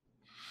before.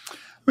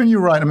 I mean,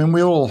 you're right. I mean,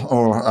 we all,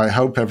 or I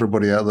hope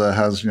everybody out there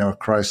has, a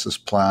crisis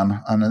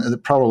plan, and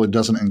it probably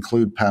doesn't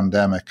include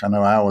pandemic. I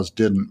know ours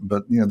didn't,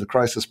 but the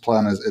crisis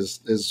plan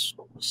is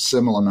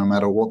similar no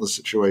matter what the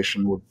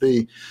situation would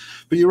be.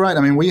 But you're right. I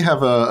mean, we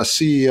have a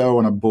CEO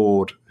and a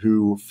board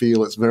who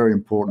feel it's very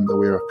important that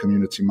we are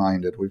community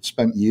minded. We've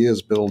spent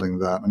years building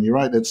that, and you're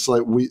right. It's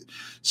like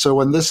so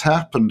when this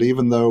happened,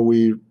 even though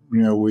we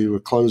were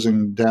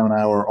closing down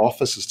our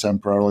offices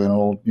temporarily and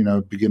all,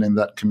 beginning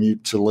that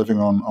commute to living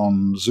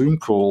on Zoom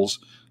calls,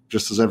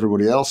 just as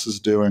everybody else is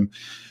doing,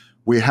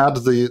 we had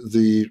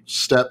the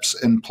steps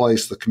in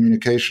place, the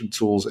communication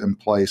tools in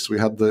place. We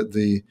had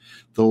the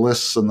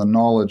lists and the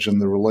knowledge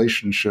and the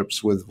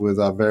relationships with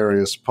our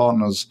various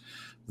partners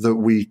that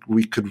we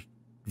could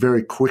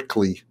very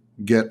quickly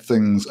get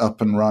things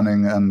up and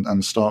running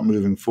and start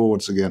moving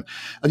forwards again.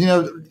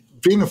 And,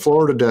 being a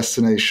Florida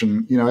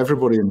destination,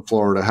 everybody in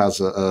Florida has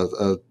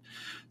a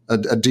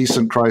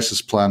decent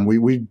crisis plan.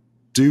 We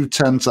do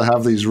tend to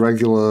have these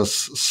regular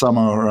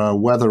summer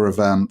weather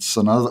events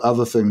and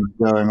other things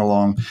going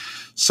along.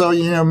 So,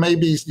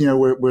 maybe,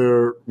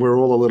 we're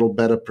all a little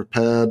better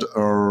prepared,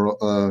 or,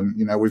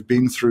 we've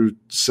been through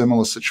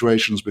similar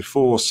situations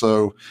before.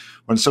 So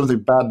when something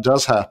bad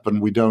does happen,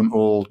 we don't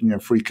all,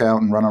 freak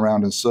out and run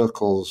around in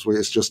circles.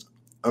 It's just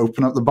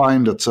open up the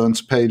binder, turn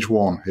to page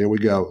 1. Here we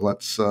go.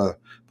 Let's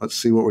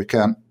see what we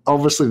can.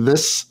 Obviously,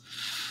 this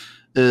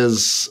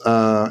is,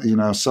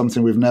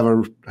 something we've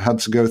never had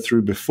to go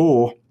through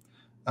before.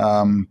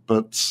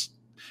 But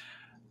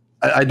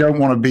I don't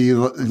want to be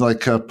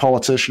like a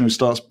politician who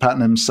starts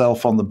patting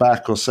himself on the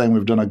back or saying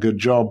we've done a good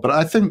job. But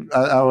I think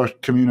our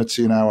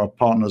community and our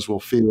partners will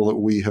feel that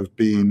we have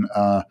been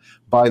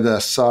by their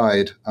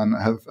side and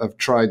have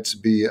tried to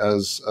be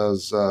as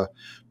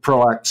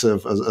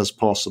proactive as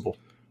possible.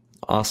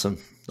 Awesome.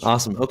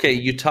 Okay,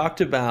 you talked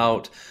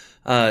about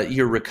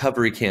your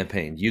recovery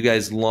campaign. You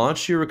guys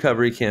launched your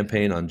recovery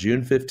campaign on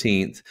June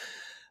 15th.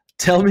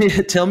 Tell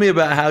me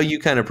about how you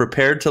kind of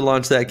prepared to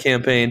launch that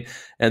campaign,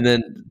 and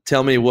then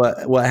tell me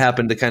what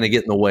happened to kind of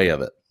get in the way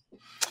of it.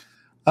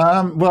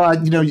 Well,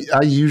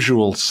 our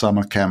usual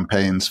summer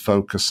campaigns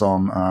focus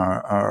on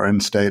our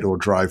in-state or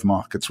drive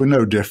markets. We're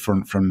no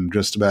different from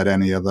just about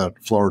any other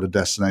Florida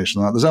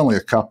destination. There's only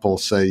a couple,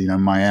 say,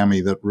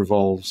 Miami, that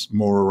revolves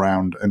more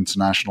around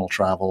international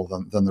travel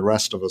than the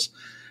rest of us.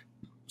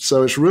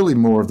 So it's really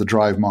more of the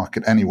drive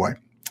market anyway.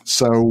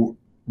 So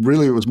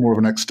really, it was more of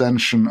an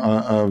extension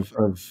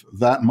of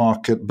that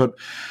market. But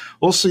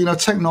also,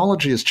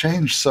 technology has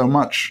changed so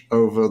much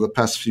over the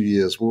past few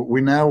years.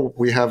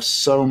 We have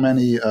so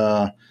many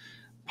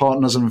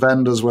partners and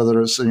vendors, whether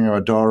it's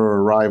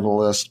Adara,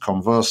 Arrivalist,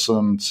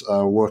 Conversant,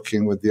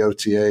 working with the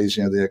OTAs,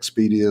 the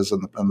Expedias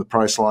and the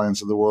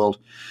Pricelines of the world.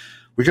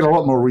 We get a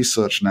lot more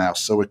research now,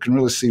 so we can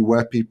really see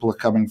where people are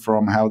coming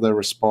from, how they're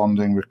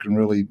responding. We can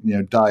really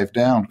dive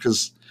down,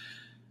 because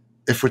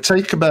if we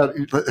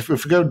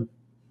go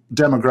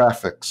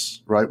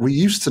demographics, right? We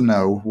used to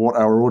know who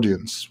our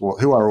audience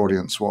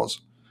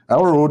was.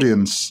 Our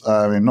audience,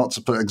 not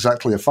to put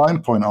exactly a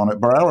fine point on it,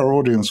 but our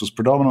audience was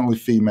predominantly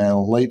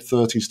female, late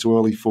 30s to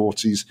early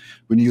 40s.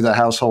 We knew their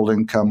household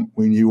income.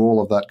 We knew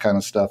all of that kind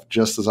of stuff,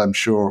 just as I'm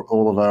sure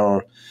all of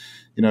our,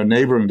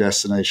 neighboring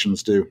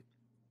destinations do.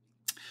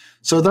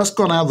 So that's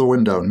gone out the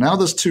window. Now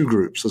there's two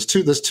groups.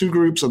 There's two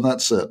groups, and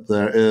that's it.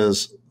 There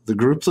is the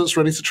group that's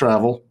ready to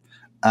travel,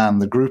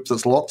 and the group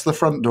that's locked to the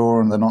front door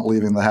and they're not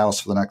leaving the house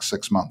for the next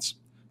 6 months.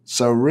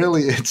 So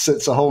really,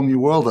 it's a whole new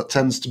world that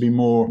tends to be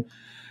more.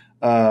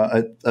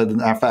 I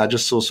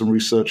just saw some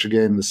research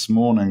again this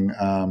morning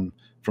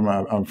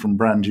from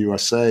Brand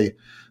USA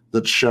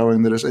that's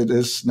showing that it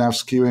is now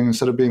skewing,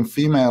 instead of being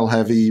female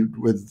heavy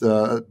with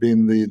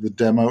being the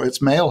demo,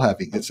 it's male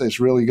heavy. It's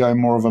really going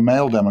more of a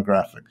male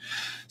demographic.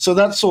 So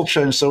that's all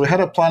changed. So we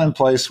had a plan in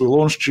place. We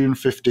launched June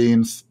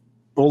 15th.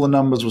 All the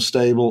numbers were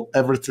stable.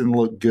 Everything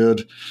looked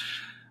good.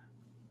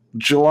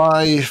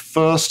 July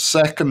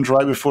 1st, 2nd,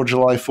 right before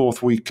July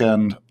 4th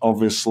weekend,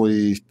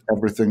 obviously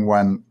everything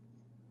went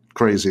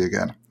crazy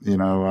again.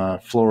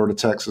 Florida,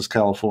 Texas,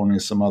 California,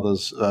 some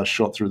others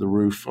shot through the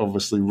roof.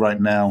 Obviously, right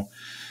now,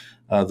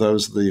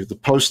 those are the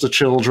poster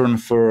children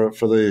for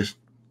the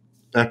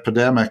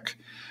epidemic.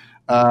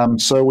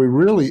 So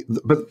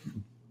but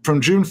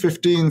from June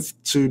 15th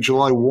to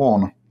July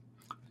 1,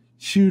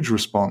 huge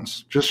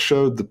response. Just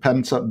showed the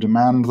pent-up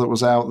demand that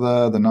was out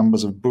there, the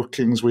numbers of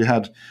bookings we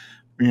had.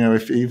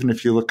 Even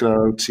if you look at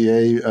our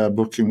OTA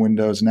booking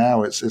windows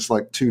now, it's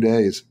like 2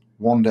 days,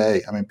 1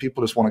 day. I mean,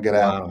 people just want to get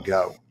out and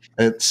go.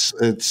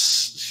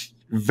 It's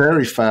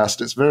very fast.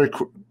 It's very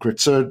quick.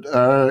 So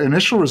our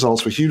initial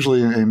results were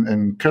hugely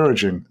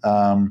encouraging.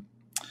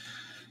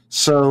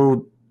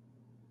 So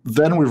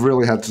then we've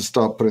really had to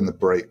start putting the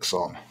brakes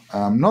on.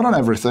 Not on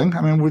everything.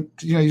 I mean,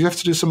 you have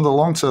to do some of the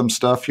long-term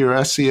stuff. Your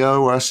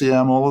SEO or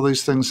SEM, all of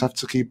these things have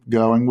to keep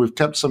going. We've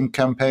kept some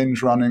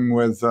campaigns running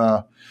with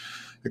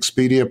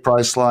Expedia,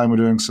 Priceline. We're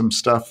doing some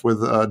stuff with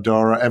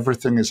Adara.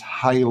 Everything is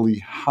highly,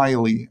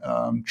 highly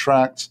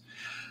tracked.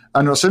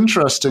 And what's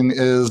interesting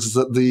is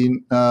that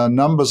the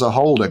numbers are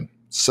holding.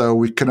 So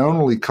we can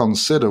only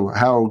consider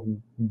how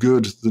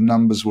good the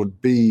numbers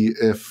would be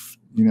if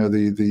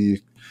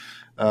the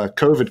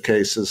COVID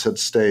cases had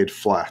stayed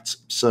flat.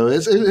 So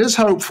it is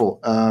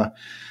hopeful.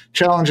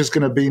 Challenge is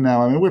going to be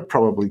now, I mean, we're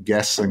probably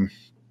guessing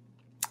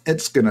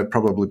it's going to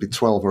probably be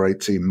 12 or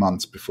 18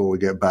 months before we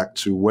get back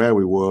to where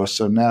we were.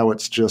 So now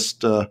it's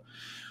just,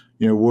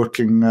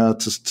 working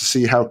to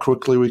see how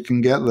quickly we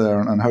can get there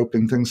and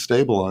hoping things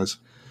stabilize.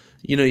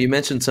 You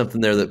mentioned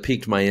something there that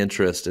piqued my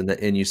interest,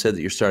 and you said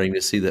that you're starting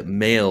to see that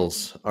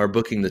males are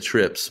booking the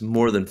trips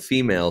more than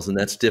females, and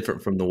that's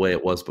different from the way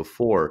it was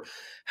before.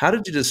 How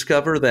did you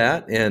discover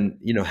that, and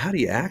how do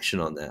you action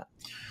on that?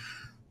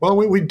 Well,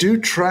 we do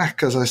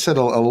track, as I said,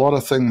 a lot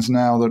of things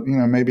now that,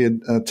 maybe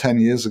 10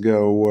 years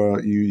ago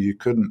you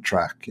couldn't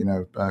track,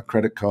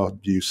 credit card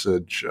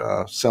usage,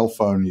 cell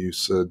phone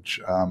usage,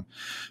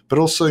 but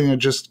also,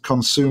 just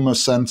consumer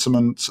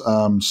sentiment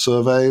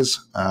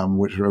surveys,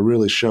 which are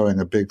really showing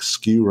a big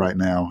skew right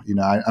now. And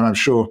I'm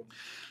sure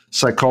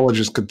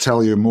psychologists could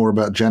tell you more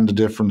about gender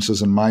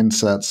differences and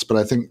mindsets, but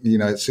I think,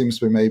 it seems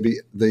to be maybe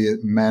the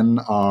men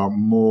are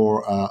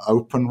more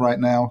open right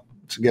now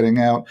to getting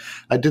out.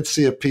 I did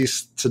see a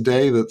piece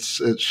today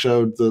it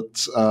showed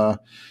that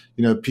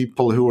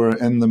people who are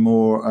in the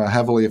more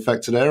heavily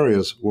affected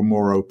areas were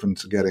more open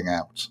to getting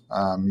out.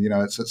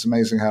 It's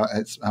amazing how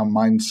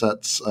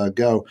mindsets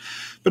go.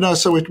 But no,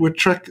 so we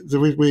track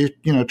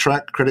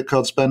credit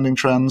card spending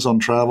trends on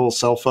travel,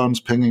 cell phones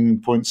pinging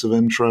points of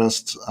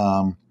interest.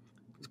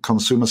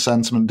 Consumer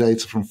sentiment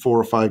data from 4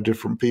 or 5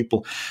 different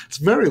people. It's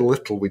very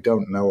little we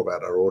don't know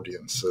about our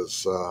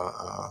audiences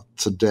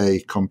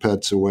today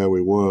compared to where we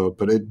were,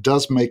 but it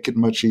does make it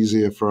much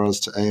easier for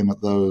us to aim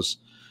at those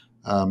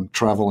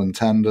travel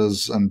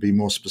intenders and be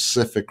more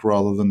specific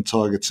rather than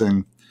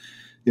targeting,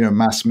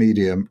 mass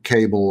media,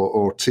 cable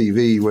or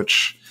TV,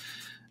 which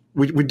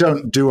we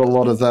don't do a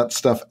lot of that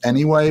stuff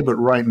anyway, but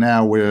right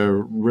now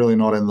we're really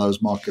not in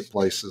those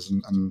marketplaces,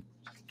 and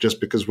just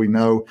because we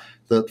know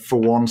that for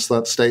once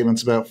that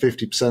statement about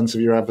 50% of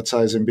your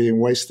advertising being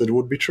wasted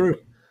would be true.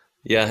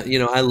 Yeah,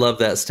 I love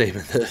that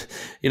statement. That,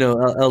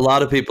 a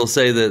lot of people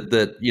say that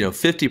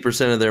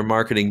 50% of their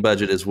marketing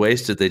budget is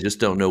wasted. They just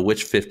don't know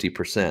which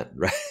 50%,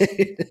 right?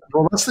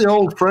 Well, that's the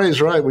old phrase,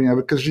 right?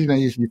 Because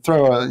you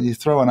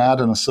throw an ad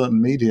in a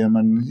certain medium,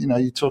 and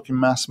you're talking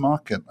mass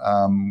market.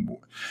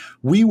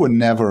 We were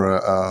never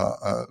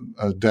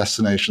a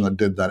destination that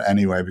did that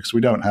anyway, because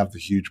we don't have the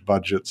huge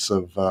budgets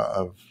of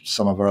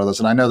some of our others.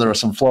 And I know there are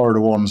some Florida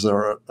ones that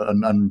are,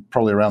 and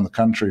probably around the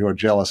country, who are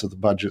jealous of the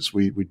budgets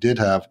we did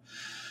have.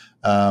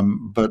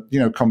 But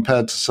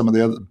compared to some of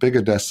the other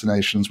bigger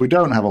destinations, we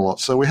don't have a lot,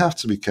 so we have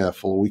to be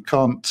careful. We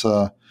can't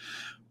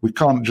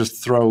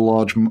just throw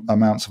large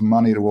amounts of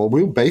money at a wall.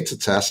 We'll beta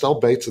test. I'll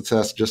beta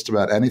test just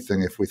about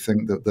anything if we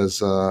think that there's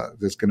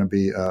going to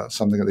be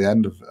something at the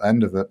end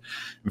of it.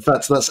 In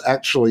fact, that's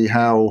actually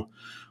how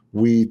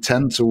we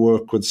tend to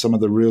work with some of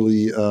the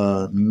really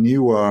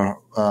newer,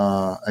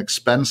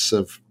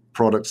 expensive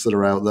products that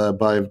are out there,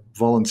 by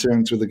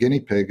volunteering to the guinea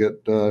pig at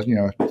a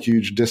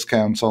huge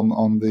discount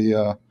on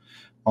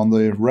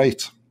the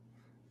rate.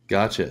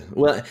 Gotcha.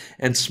 Well,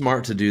 and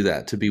smart to do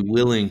that, to be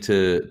willing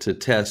to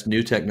test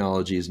new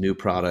technologies, new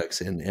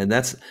products, and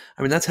that's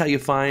how you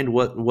find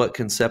what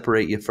can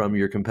separate you from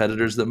your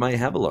competitors that might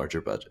have a larger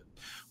budget.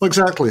 Well,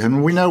 exactly,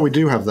 and we know we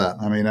do have that.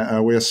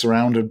 We are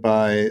surrounded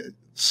by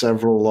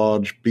several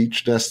large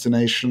beach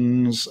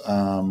destinations.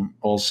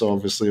 Also,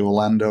 obviously,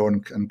 Orlando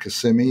and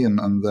Kissimmee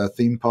and their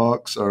theme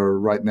parks are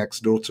right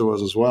next door to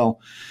us as well.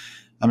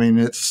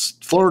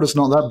 Florida's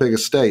not that big a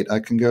state. I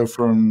can go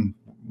from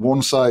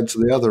one side to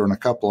the other in a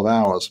couple of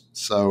hours.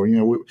 So,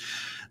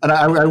 and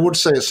I would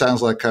say it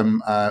sounds like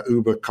I'm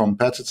uber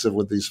competitive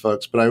with these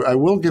folks, but I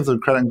will give them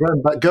credit.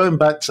 Going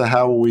back to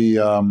how we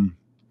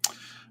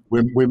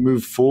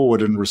moved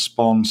forward in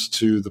response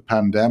to the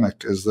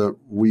pandemic, is that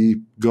we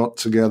got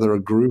together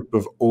a group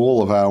of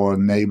all of our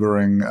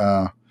neighboring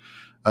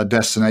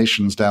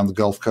destinations down the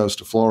Gulf Coast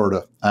of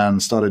Florida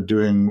and started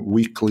doing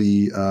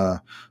weekly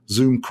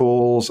Zoom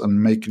calls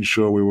and making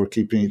sure we were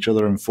keeping each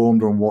other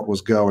informed on what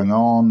was going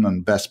on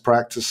and best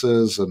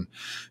practices and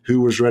who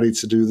was ready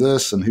to do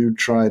this and who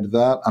tried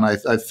that. And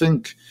I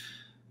think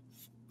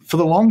for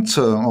the long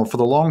term, or for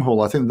the long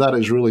haul, I think that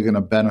is really going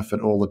to benefit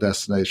all the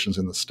destinations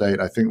in the state.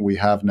 I think we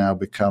have now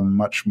become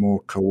much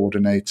more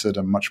coordinated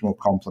and much more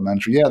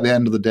complementary. Yeah, at the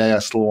end of the day, I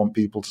still want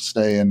people to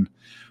stay in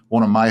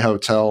one of my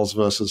hotels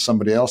versus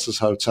somebody else's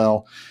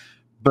hotel.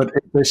 But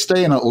if they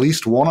stay in at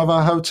least one of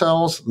our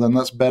hotels, then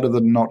that's better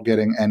than not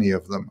getting any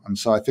of them. And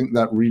so I think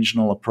that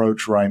regional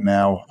approach right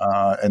now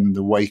in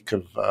the wake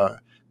of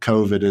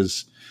COVID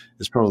is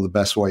probably the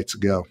best way to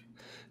go.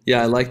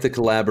 Yeah, I like the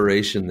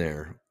collaboration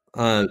there.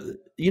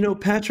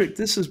 Patrick,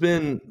 this has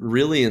been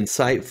really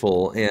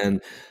insightful,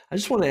 and I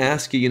just want to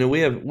ask you,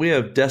 we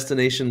have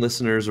destination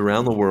listeners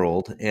around the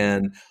world,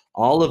 and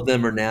all of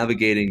them are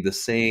navigating the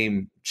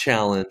same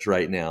challenge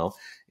right now.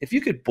 If you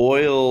could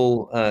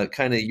boil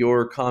kind of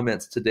your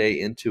comments today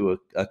into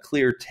a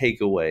clear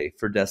takeaway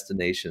for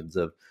destinations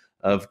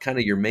of kind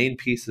of your main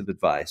piece of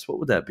advice, what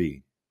would that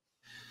be?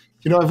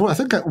 I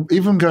think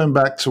even going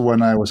back to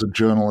when I was a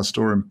journalist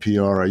or in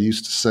PR, I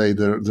used to say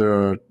there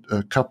are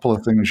a couple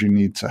of things you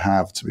need to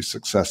have to be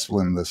successful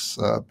in this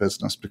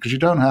business, because you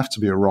don't have to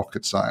be a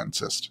rocket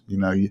scientist.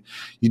 You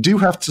do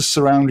have to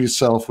surround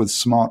yourself with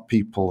smart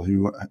people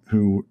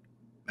who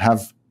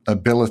have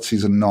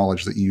abilities and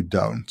knowledge that you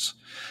don't.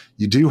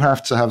 You do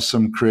have to have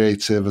some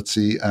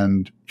creativity,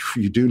 and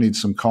you do need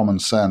some common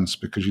sense,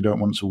 because you don't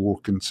want to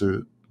walk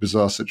into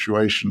bizarre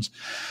situations.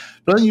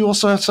 But then you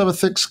also have to have a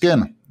thick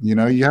skin. You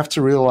know, you have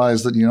to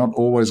realize that you're not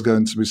always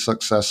going to be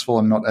successful,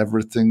 and not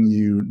everything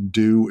you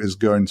do is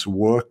going to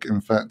work.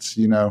 In fact,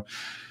 you know,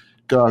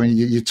 I mean,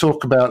 you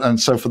talk about, and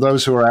so for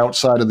those who are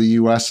outside of the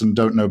US and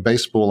don't know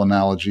baseball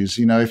analogies,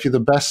 you know, if you're the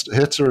best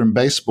hitter in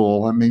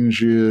baseball, that means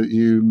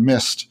you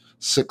missed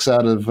 6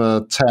 out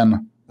of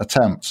 10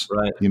 attempts.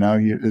 Right. You know,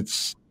 you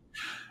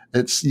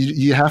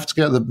have to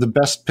get the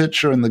best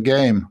pitcher in the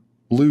game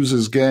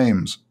loses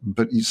games,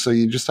 so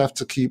you just have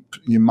to keep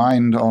your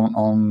mind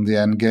on the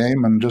end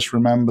game, and just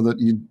remember that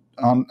you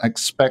aren't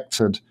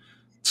expected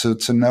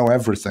to know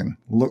everything.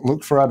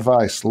 Look for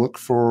advice, look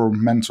for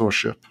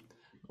mentorship.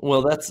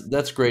 Well,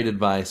 that's great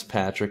advice,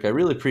 Patrick. I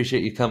really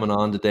appreciate you coming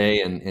on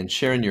today and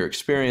sharing your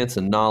experience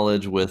and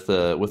knowledge with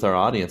our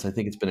audience. I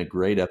think it's been a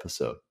great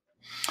episode.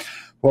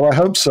 Well, I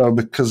hope so,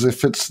 because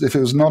if it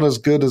was not as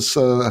good as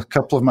a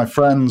couple of my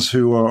friends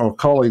or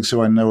colleagues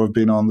who I know have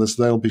been on this,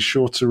 they'll be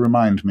sure to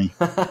remind me.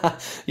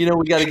 You know,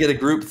 we got to get a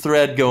group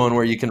thread going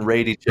where you can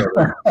rate each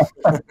other.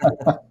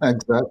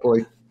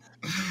 Exactly.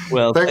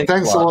 Well,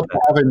 thanks a lot for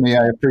having me.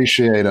 I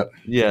appreciate it.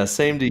 Yeah,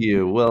 same to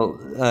you. Well,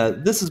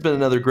 this has been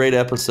another great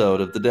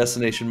episode of the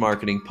Destination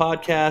Marketing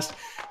Podcast.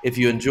 If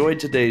you enjoyed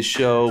today's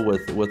show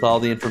with all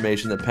the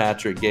information that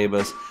Patrick gave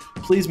us,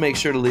 please make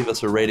sure to leave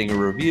us a rating or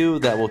review.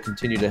 That will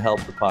continue to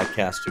help the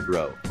podcast to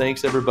grow.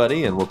 Thanks,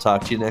 everybody, and we'll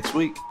talk to you next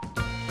week.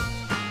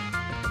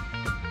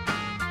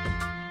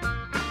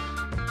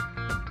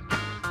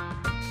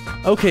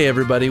 Okay,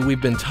 everybody,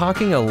 we've been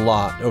talking a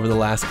lot over the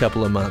last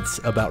couple of months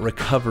about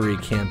recovery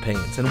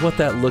campaigns and what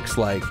that looks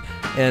like.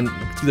 And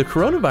the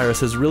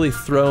coronavirus has really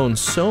thrown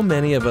so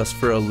many of us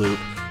for a loop.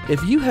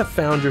 If you have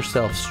found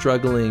yourself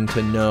struggling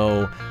to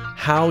know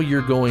how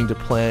you're going to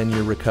plan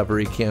your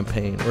recovery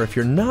campaign, or if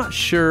you're not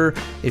sure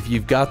if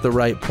you've got the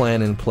right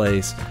plan in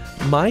place,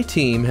 my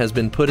team has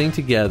been putting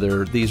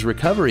together these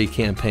recovery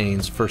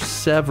campaigns for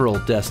several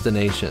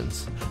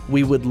destinations.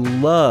 We would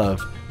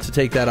love to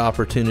take that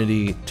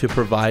opportunity to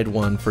provide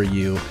one for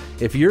you.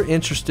 If you're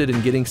interested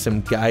in getting some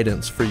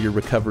guidance for your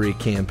recovery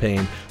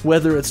campaign,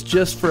 whether it's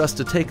just for us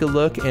to take a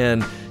look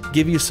and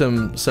give you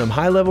some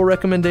high-level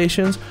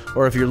recommendations,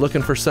 or if you're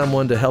looking for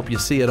someone to help you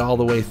see it all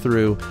the way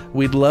through,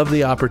 we'd love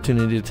the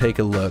opportunity to take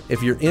a look.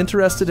 If you're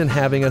interested in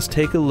having us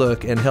take a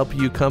look and help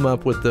you come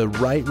up with the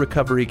right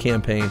recovery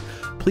campaign,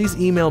 please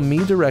email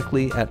me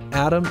directly at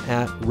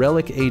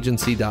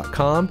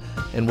adam@relicagency.com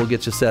and we'll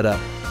get you set up.